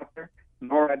flying out there,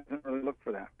 NORAD doesn't really look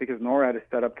for that because NORAD is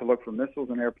set up to look for missiles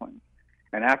and airplanes.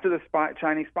 And after the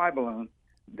Chinese spy balloon,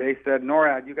 they said,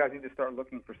 NORAD, you guys need to start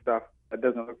looking for stuff that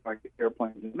doesn't look like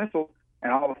airplanes and missiles.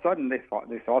 And all of a sudden, they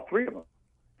saw 3 of them.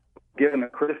 Given the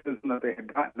criticism that they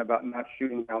had gotten about not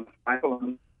shooting down the spy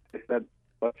balloon, they said,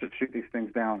 let's just shoot these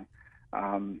things down.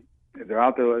 They're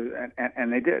out there,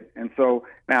 and they did. And so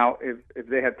now, if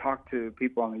they had talked to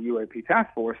people on the UAP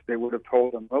task force, they would have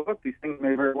told them, well, look, these things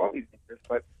may very well be dangerous,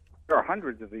 but there are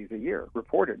hundreds of these a year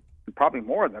reported, and probably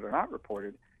more that are not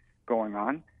reported going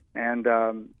on. And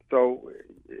so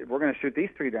if we're going to shoot these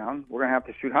 3 down, we're going to have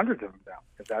to shoot hundreds of them down,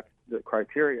 because that's the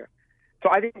criteria. So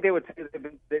I think they would say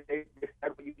they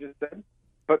said what you just said,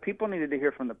 but people needed to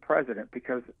hear from the president,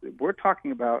 because we're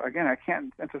talking about, again, I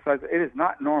can't emphasize, it is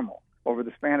not normal over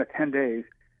the span of 10 days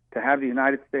to have the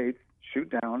United States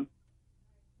shoot down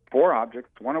 4 objects,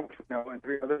 1 of which we know and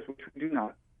 3 others which we do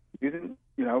not, using,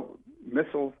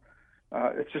 missiles.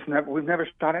 It's just we've never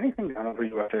shot anything down over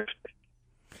U.S. airspace.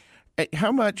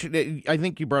 How much, I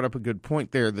think you brought up a good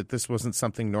point there that this wasn't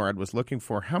something NORAD was looking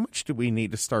for. How much do we need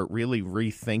to start really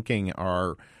rethinking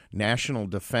our national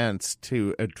defense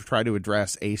to try to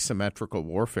address asymmetrical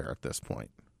warfare at this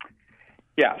point?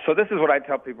 Yeah, so this is what I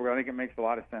tell people. I think it makes a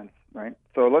lot of sense, right?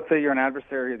 So let's say you're an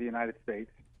adversary of the United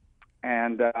States,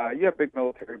 and you have big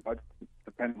military budgets,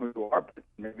 depending who you are, but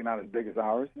maybe not as big as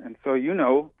ours. And so you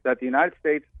know that the United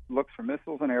States looks for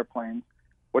missiles and airplanes.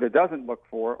 What it doesn't look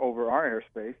for over our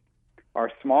airspace are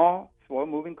small,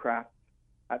 slow-moving craft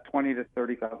at 20 to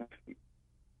 30,000 feet.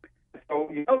 So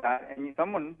you know that, and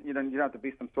someone, you don't have to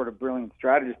be some sort of brilliant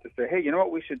strategist to say, hey, you know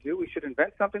what we should do? We should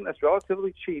invent something that's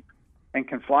relatively cheap and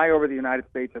can fly over the United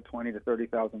States at 20 to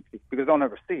 30,000 feet, because they'll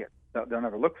never see it. They'll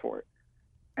never look for it.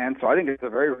 And so I think it's a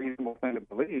very reasonable thing to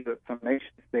believe that some nation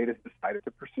state has decided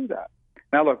to pursue that.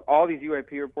 Now, look, all these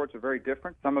UAP reports are very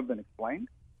different. Some have been explained.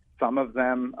 Some of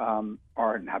them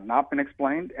have not been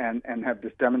explained and have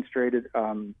just demonstrated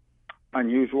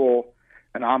unusual,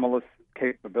 anomalous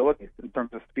capabilities in terms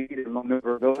of speed and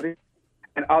maneuverability.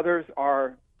 And others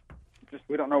are just,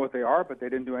 we don't know what they are, but they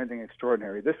didn't do anything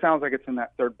extraordinary. This sounds like it's in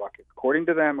that third bucket. According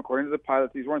to them, according to the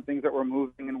pilots, these weren't things that were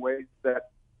moving in ways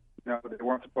that they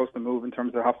weren't supposed to move in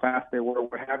terms of how fast they were, or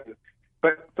what have you.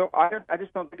 But so I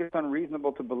just don't think it's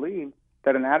unreasonable to believe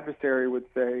that an adversary would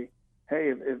say,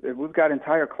 hey, if we've got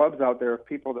entire clubs out there of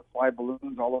people that fly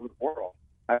balloons all over the world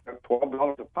at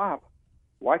 $12 a pop,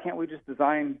 why can't we just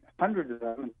design hundreds of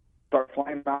them and start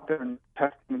flying them out there and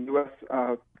testing U.S.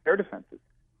 air defenses?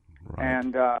 Right.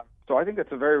 And so I think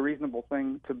it's a very reasonable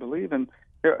thing to believe. And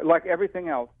like everything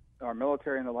else, our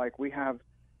military and the like, we have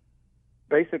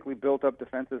basically built up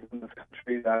defenses in this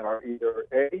country that are either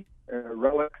A,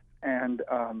 relics and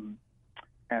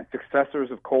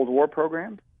successors of Cold War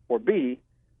programs, or B,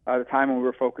 at a time when we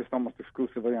were focused almost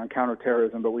exclusively on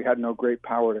counterterrorism, but we had no great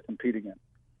power to compete against.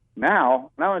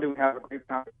 Now, not only do we have a great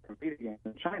power to compete against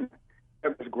in China, we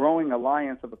have this growing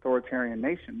alliance of authoritarian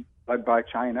nations led by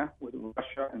China, with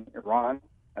Russia and Iran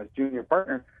as junior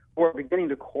partners, who are beginning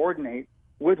to coordinate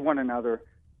with one another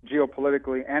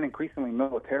geopolitically and increasingly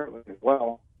militarily as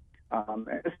well. And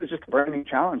this is just a brand new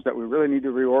challenge that we really need to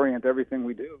reorient everything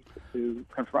we do to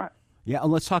confront. Yeah,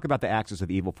 and let's talk about the axis of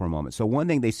evil for a moment. So one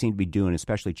thing they seem to be doing,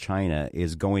 especially China,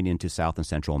 is going into South and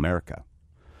Central America.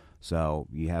 So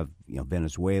you have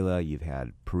Venezuela, you've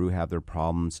had Peru have their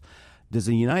problems. Does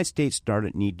the United States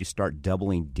need to start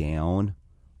doubling down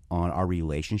on our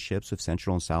relationships with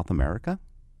Central and South America?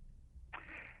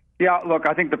 Yeah, look,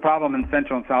 I think the problem in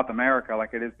Central and South America,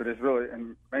 like it is, but it's really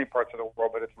in many parts of the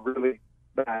world, but it's really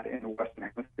bad in the Western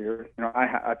Hemisphere.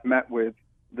 I've met with,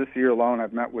 this year alone,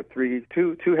 I've met with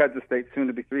two heads of state, soon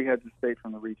to be three heads of state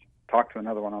from the region, talked to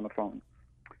another one on the phone.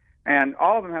 And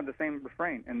all of them have the same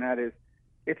refrain, and that is,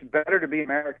 it's better to be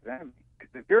America's enemy.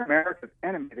 Because if you're America's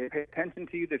enemy, they pay attention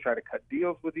to you, they try to cut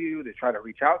deals with you, they try to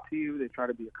reach out to you, they try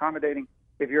to be accommodating.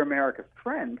 If you're America's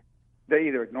friend, they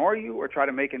either ignore you or try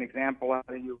to make an example out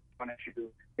of you, punish you.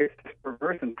 It's this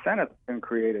perverse incentive that's been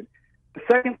created. The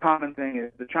second common thing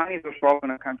is the Chinese will show up in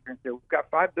a country and say, we've got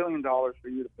 $5 billion for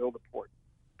you to build a port.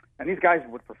 And these guys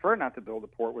would prefer not to build a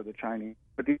port with the Chinese,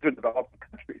 but these are developing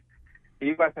countries. The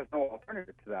U.S. has no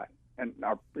alternative to that. And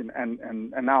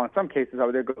now in some cases, I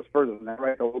would say it goes further than that,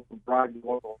 right? They'll bribe the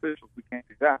local officials. We can't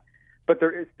do that. But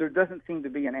there doesn't seem to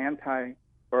be an anti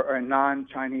or a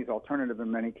non-Chinese alternative in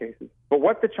many cases. But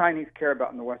what the Chinese care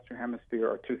about in the Western Hemisphere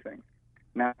are two things.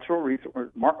 Natural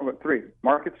resources, three,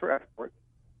 markets for exports.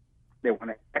 They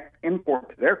want to import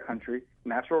to their country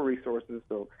natural resources,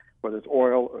 so whether it's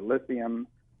oil or lithium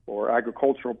or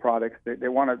agricultural products, they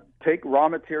want to take raw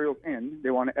materials in, they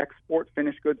want to export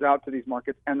finished goods out to these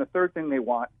markets, and the third thing they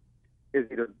want is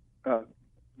either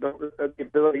the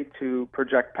ability to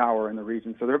project power in the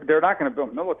region. So they're not going to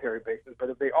build military bases, but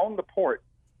if they own the port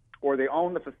or they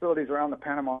own the facilities around the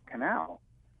Panama Canal,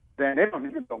 then they don't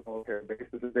need to build military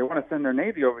bases. If they want to send their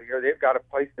Navy over here, they've got a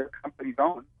place their company's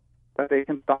own that they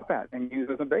can stop at and use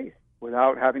as a base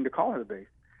without having to call it a base.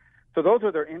 So those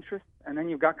are their interests. And then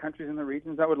you've got countries in the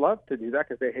regions that would love to do that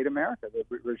because they hate America. The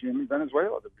regime in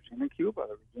Venezuela, the regime in Cuba,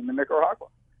 the regime in Nicaragua.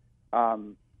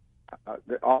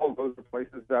 All of those are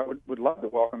places that would love to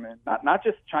welcome in, not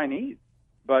just Chinese,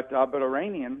 but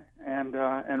Iranian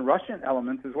and Russian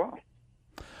elements as well.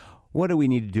 What do we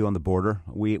need to do on the border?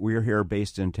 We're here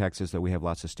based in Texas, that we have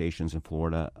lots of stations in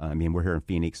Florida. I mean, we're here in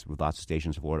Phoenix with lots of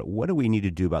stations in Florida. What do we need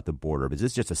to do about the border? Is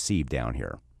this just a sieve down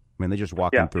here? I mean, they're just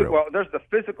walking through. Well, there's the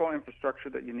physical infrastructure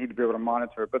that you need to be able to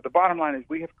monitor. But the bottom line is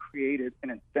we have created an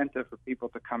incentive for people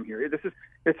to come here.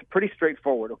 It's pretty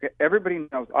straightforward, okay? Everybody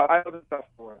knows. I live in South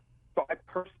Florida, so I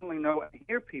personally know and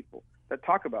hear people that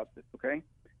talk about this, okay?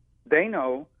 They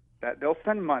know that they'll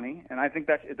send money, and I think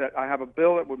that I have a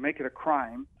bill that would make it a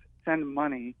crime send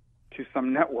money to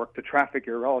some network to traffic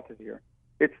your relative here.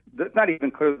 It's not even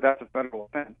clear that that's a federal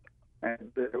offense.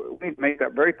 And we need to make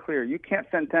that very clear. You can't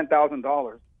send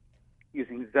 $10,000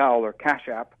 using Zelle or Cash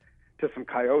App to some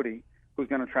coyote who's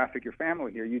going to traffic your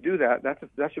family here. You do that,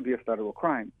 that should be a federal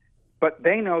crime. But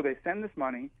they know they send this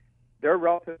money, their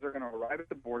relatives are going to arrive at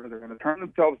the border, they're going to turn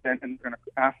themselves in, and they're going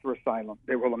to ask for asylum.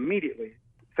 They will immediately,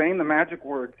 saying the magic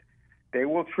words, they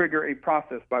will trigger a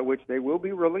process by which they will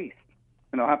be released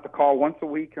and they'll have to call once a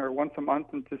week or once a month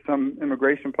into some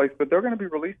immigration place, but they're going to be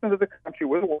released into the country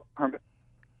with a work permit.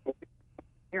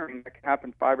 Hearing that can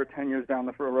happen 5 or 10 years down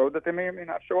the road that they may or may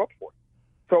not show up for.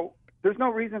 So there's no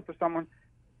reason for someone,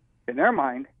 in their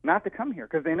mind, not to come here,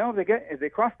 because they know if they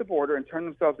cross the border and turn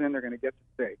themselves in, they're going to get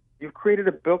to stay. You've created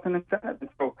a built-in incentive, and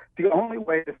so the only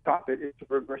way to stop it is to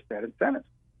reverse that incentive.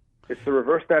 It's to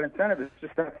reverse that incentive. It's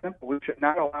just that simple. We should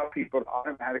not allow people to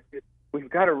automatically. We've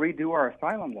got to redo our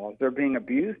asylum laws. They're being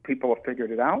abused. People have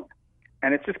figured it out,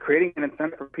 and it's just creating an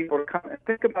incentive for people to come. And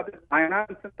think about this. I am not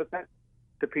sympathetic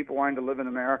to people wanting to live in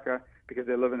America because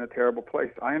they live in a terrible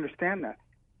place. I understand that.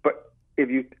 But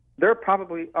there are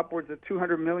probably upwards of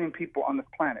 200 million people on this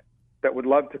planet that would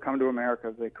love to come to America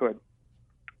if they could.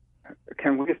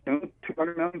 Can we assume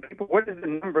 200 million people? What is the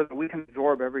number that we can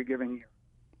absorb every given year?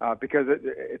 Because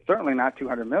it's certainly not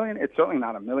 200 million. It's certainly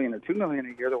not 1 million or 2 million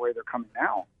a year the way they're coming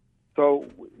now. So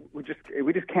we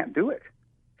just can't do it.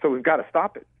 So we've got to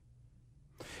stop it.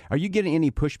 Are you getting any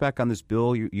pushback on this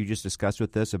bill you just discussed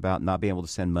with this about not being able to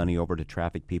send money over to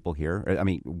traffic people here? I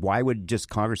mean, why would just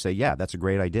Congress say, yeah, that's a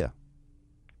great idea?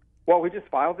 Well, we just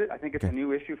filed it. I think it's a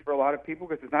new issue for a lot of people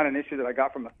because it's not an issue that I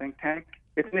got from a think tank.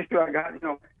 It's an issue I got,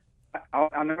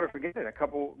 I'll never forget it.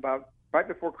 Right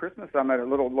before Christmas, I'm at a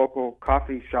little local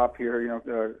coffee shop here,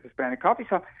 the Hispanic coffee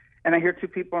shop, and I hear two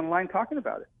people in line talking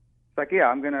about it. It's like, yeah,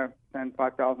 I'm going to send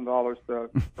 $5,000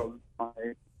 to my,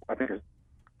 I think it's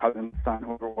cousin, son,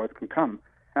 whoever it was, can come.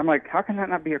 I'm like, how can that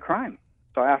not be a crime?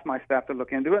 So I asked my staff to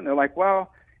look into it, and they're like,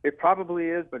 well, it probably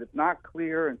is, but it's not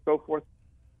clear, and so forth.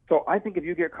 So I think if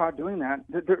you get caught doing that,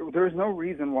 there is no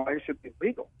reason why it should be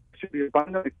legal. It should be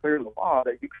abundantly clear in the law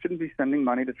that you shouldn't be sending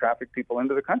money to traffic people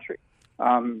into the country,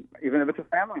 even if it's a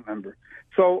family member.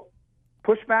 So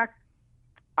pushback,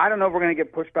 I don't know if we're going to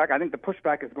get pushback. I think the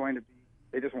pushback is going to be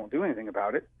they just won't do anything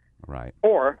about it. Right.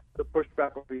 Or the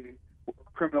pushback will be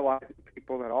criminalizing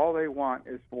people that all they want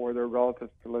is for their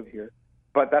relatives to live here.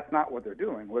 But that's not what they're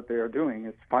doing. What they are doing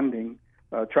is funding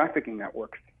trafficking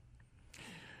networks.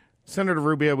 Senator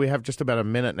Rubio, we have just about a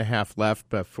minute and a half left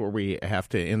before we have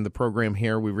to end the program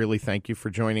here. We really thank you for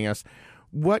joining us.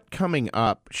 What coming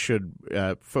up should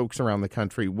folks around the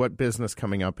country, what business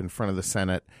coming up in front of the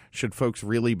Senate should folks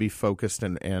really be focused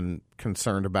and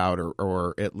concerned about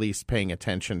or at least paying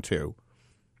attention to?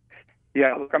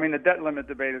 Yeah, look, I mean, the debt limit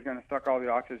debate is going to suck all the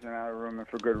oxygen out of the room, and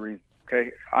for good reason.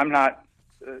 Okay, I'm not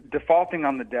defaulting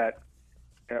on the debt.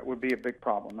 Would be a big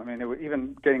problem. I mean,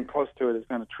 even getting close to it is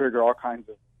going to trigger all kinds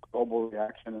of global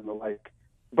reaction and the like.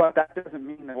 But that doesn't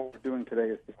mean that what we're doing today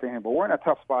is sustainable. We're in a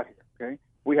tough spot here. Okay,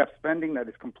 we have spending that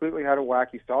is completely out of whack.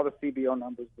 You saw the CBO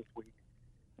numbers this week.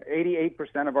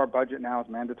 88% of our budget now is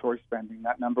mandatory spending.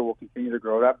 That number will continue to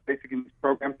grow. That basically means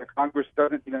programs that Congress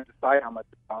doesn't even decide how much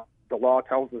the law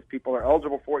tells us people are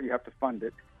eligible for it. You have to fund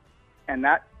it. And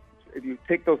that, if you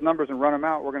take those numbers and run them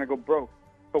out, we're going to go broke.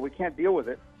 But we can't deal with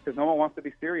it because no one wants to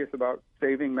be serious about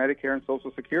saving Medicare and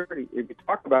Social Security. If you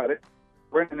talk about it,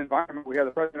 we're in an environment where we have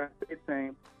the President of the state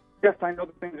saying, yes, I know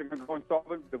the things are going to go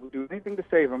insolvent. If we do anything to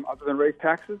save them other than raise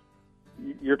taxes,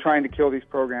 you're trying to kill these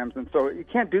programs. And so you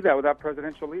can't do that without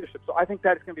presidential leadership. So I think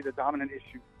that is going to be the dominant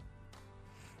issue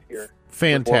here.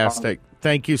 Fantastic.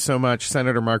 Thank you so much,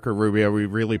 Senator Marco Rubio. We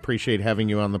really appreciate having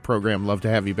you on the program. Love to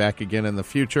have you back again in the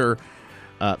future.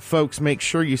 Folks, make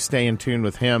sure you stay in tune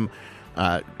with him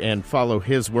and follow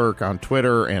his work on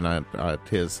Twitter and on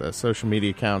his social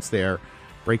media accounts there.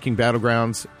 Breaking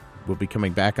Battlegrounds will be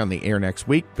coming back on the air next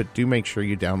week, but do make sure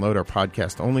you download our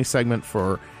podcast-only segment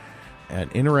for an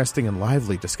interesting and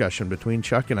lively discussion between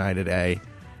Chuck and I today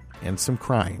and some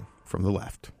crying from the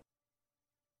left.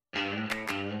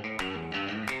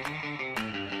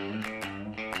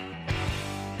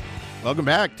 Welcome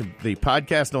back to the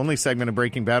podcast-only segment of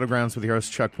Breaking Battlegrounds with your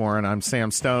host, Chuck Warren. I'm Sam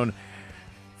Stone.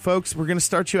 Folks, we're going to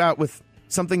start you out with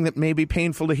something that may be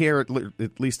painful to hear,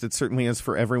 at least it certainly is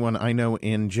for everyone I know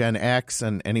in Gen X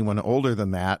and anyone older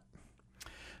than that.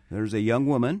 There's a young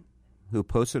woman who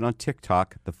posted on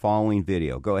TikTok the following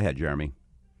video. Go ahead, Jeremy.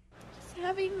 Just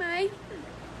having my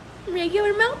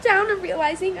regular meltdown of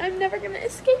realizing I'm never going to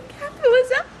escape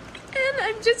capitalism, and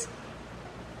I'm just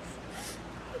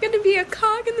going to be a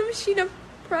cog in the machine of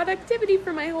productivity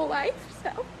for my whole life.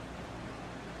 So,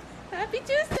 happy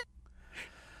Tuesday.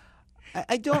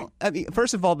 I mean,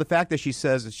 first of all, the fact that she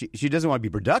says she doesn't want to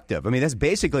be productive. I mean, that's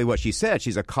basically what she said.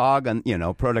 She's a cog on,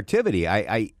 productivity.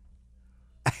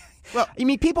 Well, I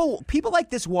mean, people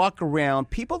like this walk around.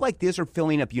 People like this are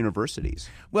filling up universities.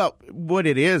 Well, what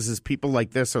it is people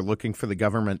like this are looking for the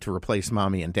government to replace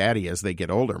mommy and daddy as they get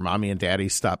older. Mommy and daddy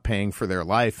stop paying for their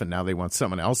life, and now they want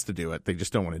someone else to do it. They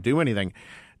just don't want to do anything.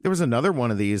 There was another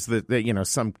one of these that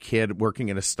some kid working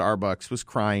at a Starbucks was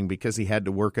crying because he had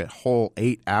to work a whole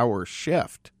 8-hour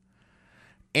shift.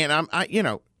 And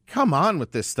come on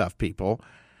with this stuff, people.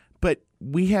 But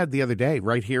we had the other day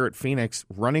right here at Phoenix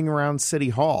running around City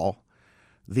Hall,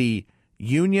 the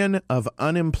Union of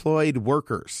Unemployed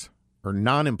Workers or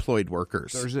Non-Employed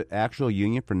Workers. There's an actual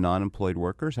union for non-employed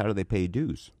workers? How do they pay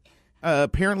dues?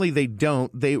 Apparently they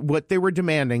don't. What they were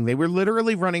demanding, they were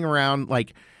literally running around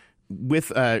like with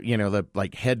the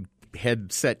like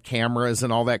headset cameras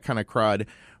and all that kind of crud,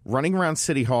 running around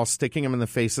City Hall, sticking them in the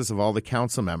faces of all the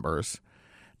council members,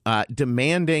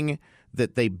 demanding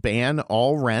that they ban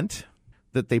all rent,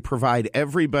 that they provide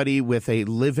everybody with a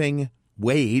living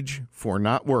wage for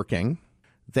not working,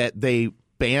 that they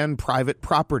ban private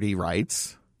property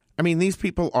rights. I mean, these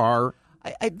people are...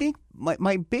 I think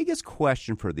my biggest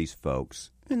question for these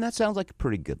folks, and that sounds like a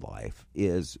pretty good life,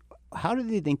 is how do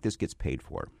they think this gets paid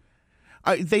for?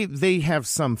 They have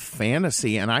some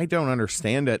fantasy, and I don't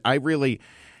understand it.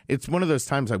 It's one of those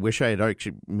times I wish I had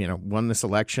actually won this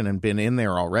election and been in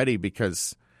there already,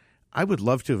 because I would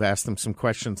love to have asked them some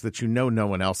questions that no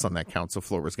one else on that council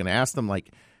floor was going to ask them,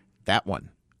 like that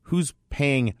one. Who's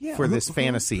paying for this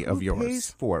fantasy of yours? Who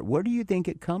pays for it? Where do you think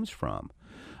it comes from?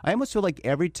 I almost feel like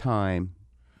every time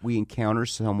we encounter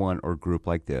someone or group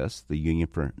like this, the Union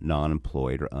for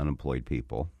Non-Employed or Unemployed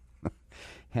People,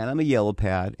 hand them a yellow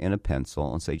pad and a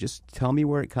pencil and say, just tell me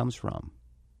where it comes from.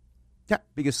 Yeah.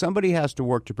 Because somebody has to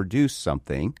work to produce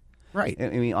something. Right. I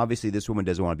mean, obviously this woman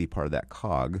doesn't want to be part of that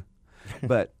cog,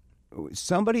 but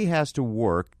somebody has to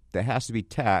work that has to be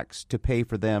taxed to pay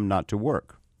for them not to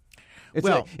work.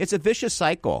 It's a vicious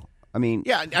cycle. I mean,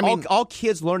 all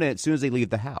kids learn it as soon as they leave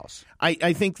the house.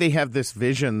 I think they have this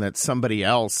vision that somebody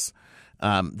else,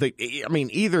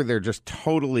 either they're just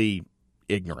totally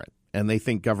ignorant and they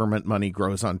think government money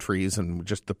grows on trees and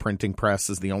just the printing press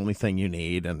is the only thing you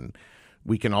need and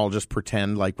we can all just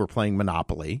pretend like we're playing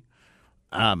Monopoly.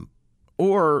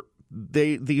 Or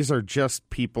these are just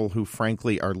people who,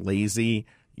 frankly, are lazy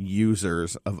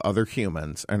users of other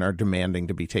humans and are demanding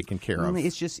to be taken care of.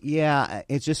 It's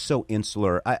just so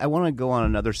insular. I want to go on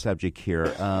another subject here.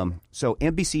 So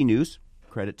NBC News,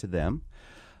 credit to them,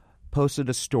 posted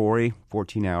a story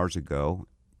 14 hours ago,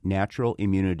 Natural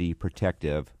Immunity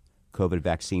Protective COVID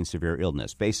Vaccine Severe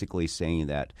Illness, basically saying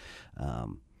that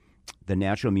the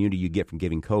natural immunity you get from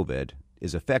giving COVID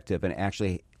is effective and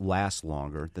actually lasts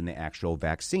longer than the actual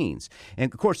vaccines.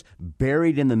 And, of course,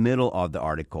 buried in the middle of the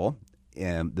article,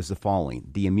 this is the following.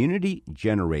 The immunity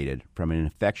generated from an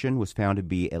infection was found to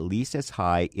be at least as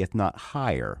high, if not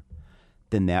higher,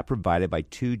 than that provided by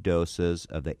 2 doses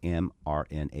of the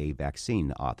mRNA vaccine,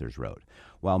 the authors wrote.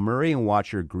 While Murray and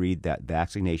Watcher agreed that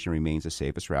vaccination remains the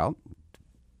safest route,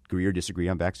 agree or disagree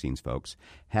on vaccines, folks,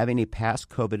 having a past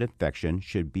COVID infection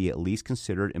should be at least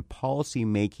considered in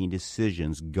policy-making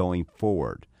decisions going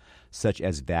forward, such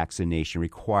as vaccination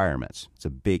requirements.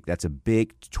 That's a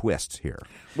big twist here.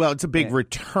 Well, it's a big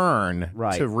return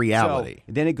to reality.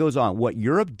 So, then it goes on. What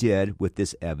Europe did with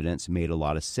this evidence made a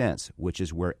lot of sense, which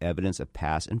is where evidence of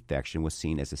past infection was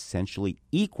seen as essentially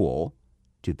equal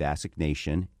to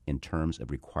vaccination in terms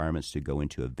of requirements to go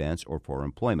into events or for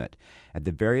employment. At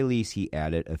the very least, he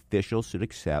added, officials should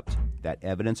accept that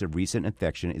evidence of recent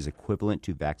infection is equivalent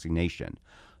to vaccination.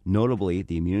 Notably,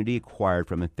 the immunity acquired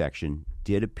from infection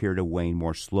did appear to wane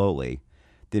more slowly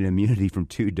than immunity from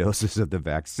 2 doses of the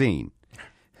vaccine.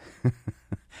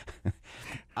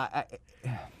 I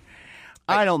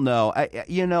don't know.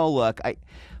 Look, I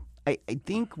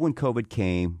think when COVID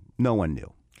came, no one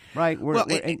knew, right?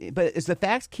 But as the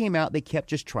facts came out, they kept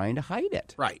just trying to hide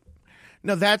it. Right.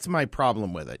 No, that's my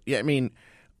problem with it. Yeah, I mean,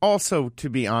 also, to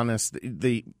be honest,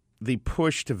 the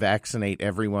push to vaccinate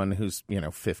everyone who's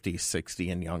 50, 60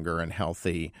 and younger and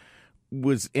healthy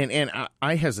was and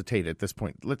I hesitate at this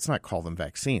point. Let's not call them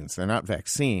vaccines. They're not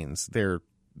vaccines. They're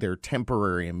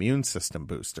temporary immune system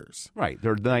boosters. Right.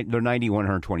 They're 90,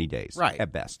 120 days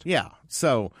at best. Yeah.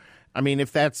 So, I mean,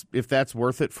 if that's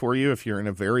worth it for you, if you're in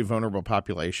a very vulnerable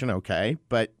population, okay.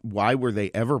 But why were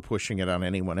they ever pushing it on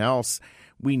anyone else?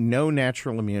 We know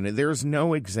natural immunity. There's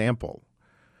no example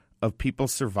of people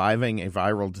surviving a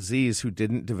viral disease who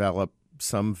didn't develop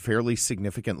some fairly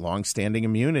significant long-standing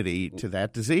immunity to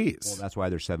that disease. Well, that's why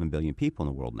there's 7 billion people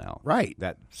in the world now. Right.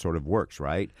 That sort of works,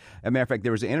 right? As a matter of fact,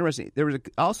 there was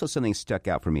also something stuck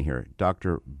out for me here.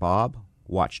 Dr. Bob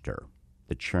Watcher,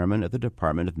 the chairman of the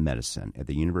Department of Medicine at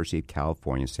the University of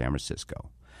California, San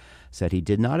Francisco, said he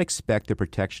did not expect the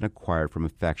protection acquired from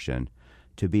infection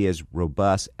to be as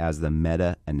robust as the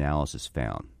meta-analysis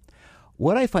found.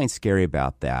 What I find scary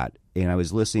about that, and I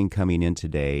was listening coming in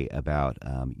today about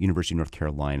University of North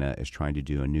Carolina is trying to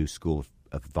do a new school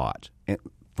of thought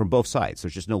from both sides.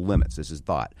 There's just no limits. This is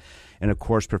thought. And, of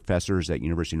course, professors at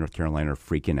University of North Carolina are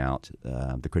freaking out.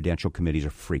 The credential committees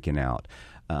are freaking out.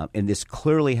 And this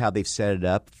clearly how they've set it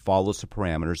up follows the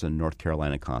parameters of the North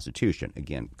Carolina Constitution.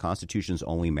 Again, constitutions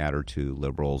only matter to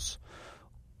liberals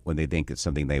when they think it's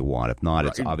something they want. If not,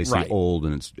 it's obviously old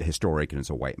and it's historic and it's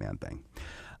a white man thing.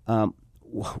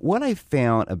 What I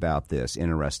found about this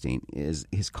interesting is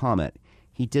his comment.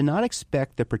 He did not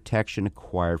expect the protection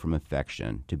acquired from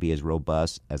infection to be as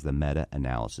robust as the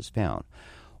meta-analysis found.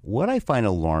 What I find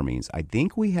alarming is I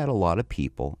think we had a lot of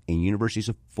people, and universities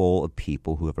are full of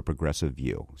people who have a progressive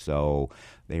view. So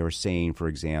they were saying, for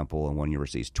example, in one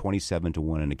university, it's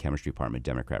 27-1 in the chemistry department,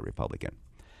 Democrat, Republican.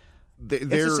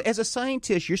 As a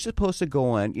scientist, you're supposed to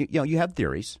go in, you have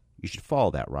theories. You should follow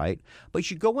that, right? But you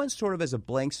should go in sort of as a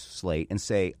blank slate and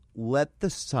say, let the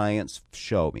science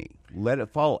show me. Let it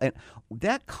follow. And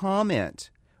that comment,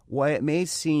 while it may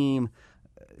seem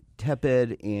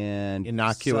tepid and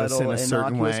innocuous in a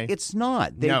certain way, it's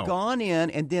not. They've gone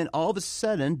in, and then all of a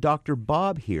sudden, Dr.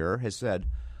 Bob here has said,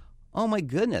 oh, my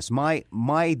goodness, my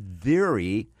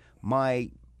theory,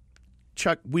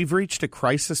 Chuck, we've reached a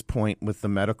crisis point with the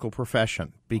medical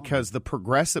profession because the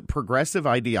progressive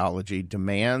ideology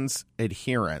demands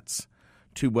adherence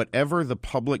to whatever the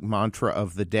public mantra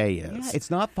of the day is. Yeah,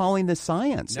 it's not following the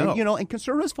science. No. And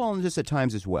conservatives fall into this at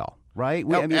times as well, right?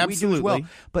 Absolutely. We do as well.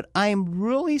 But I'm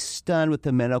really stunned with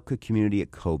the medical community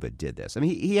at COVID did this. I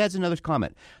mean, he has another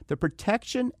comment. The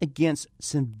protection against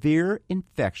severe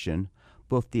infection,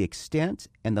 both the extent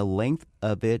and the length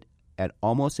of it at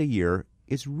almost a year,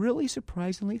 is really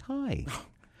surprisingly high.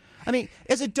 I mean,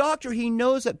 as a doctor, he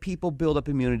knows that people build up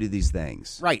immunity to these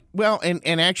things. Right. Well,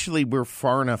 and actually we're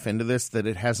far enough into this that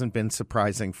it hasn't been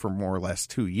surprising for more or less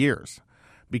 2 years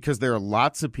because there are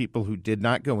lots of people who did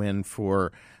not go in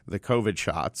for the COVID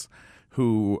shots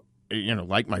who,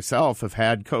 like myself, have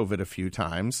had COVID a few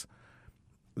times.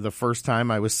 The first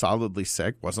time I was solidly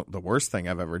sick wasn't the worst thing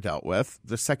I've ever dealt with.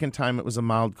 The second time it was a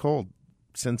mild cold.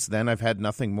 Since then, I've had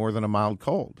nothing more than a mild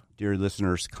cold. Dear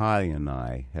listeners, Kai and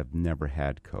I have never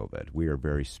had COVID. We are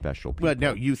very special people. But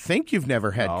no, you think you've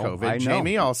never had COVID. I know.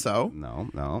 Jamie also.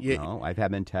 No. I've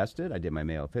been tested. I did my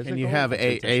Mayo physical. And you have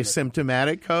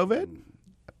asymptomatic COVID?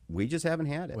 We just haven't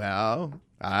had it. Well,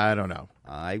 I don't know.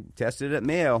 I tested it at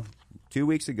Mayo 2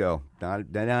 weeks ago. I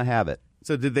don't have it.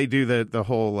 So did they do the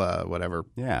whole whatever?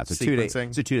 Yeah, it's a sequencing?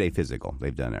 It's a 2-day physical.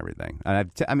 They've done everything.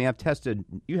 And I've tested.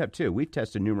 You have too. We've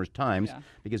tested numerous times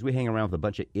because we hang around with a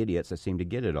bunch of idiots that seem to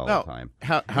get it all the time.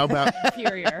 How about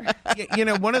superior?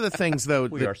 One of the things though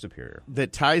we are superior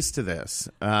that ties to this.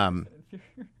 One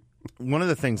of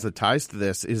the things that ties to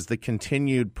this is the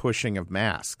continued pushing of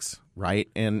masks, right?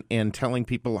 And telling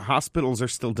people hospitals are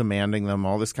still demanding them,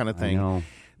 all this kind of thing. I know.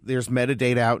 There's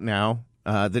metadata out now.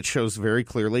 That shows very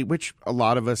clearly, which a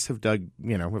lot of us have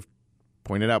have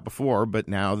pointed out before, but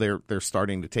now they're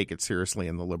starting to take it seriously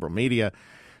in the liberal media,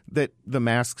 that the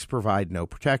masks provide no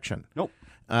protection. Nope.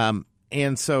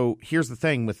 And so here's the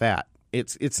thing with that.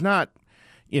 It's not,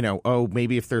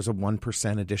 maybe if there's a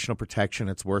 1% additional protection,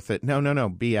 it's worth it. No,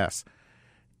 BS.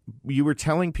 You were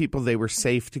telling people they were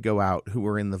safe to go out who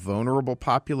were in the vulnerable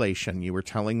population. You were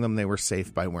telling them they were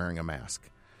safe by wearing a mask.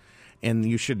 And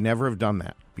you should never have done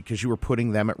that because you were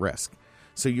putting them at risk.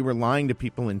 So you were lying to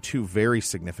people in two very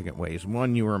significant ways.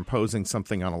 One, you were imposing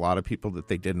something on a lot of people that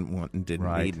they didn't want and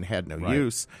didn't need and had no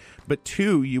use. But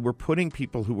two, you were putting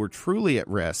people who were truly at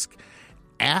risk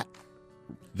at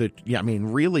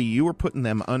really you were putting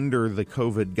them under the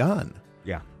COVID gun.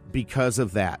 Yeah. Because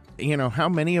of that. How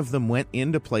many of them went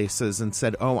into places and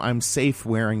said, oh, I'm safe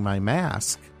wearing my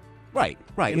mask. Right.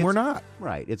 And we're not.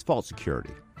 Right. It's false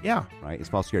security. Yeah. Right. It's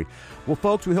false security. Well,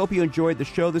 folks, we hope you enjoyed the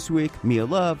show this week. Mia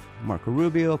Love, Marco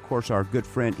Rubio, of course, our good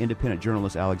friend, independent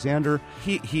journalist Alexander.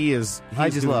 He is. I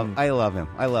love him.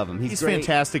 He's great.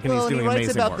 Fantastic, and he's doing amazing work. He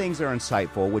writes about things that are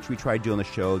insightful, which we try to do on the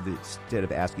show instead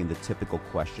of asking the typical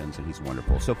questions, and he's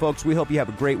wonderful. So, folks, we hope you have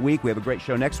a great week. We have a great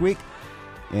show next week,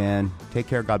 and take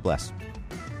care. God bless.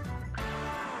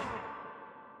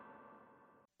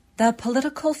 The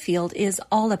political field is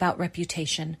all about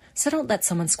reputation, so don't let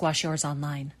someone squash yours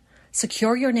online.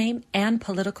 Secure your name and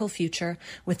political future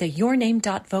with a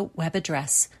yourname.vote web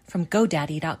address from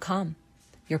GoDaddy.com.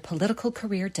 Your political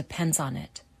career depends on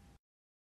it.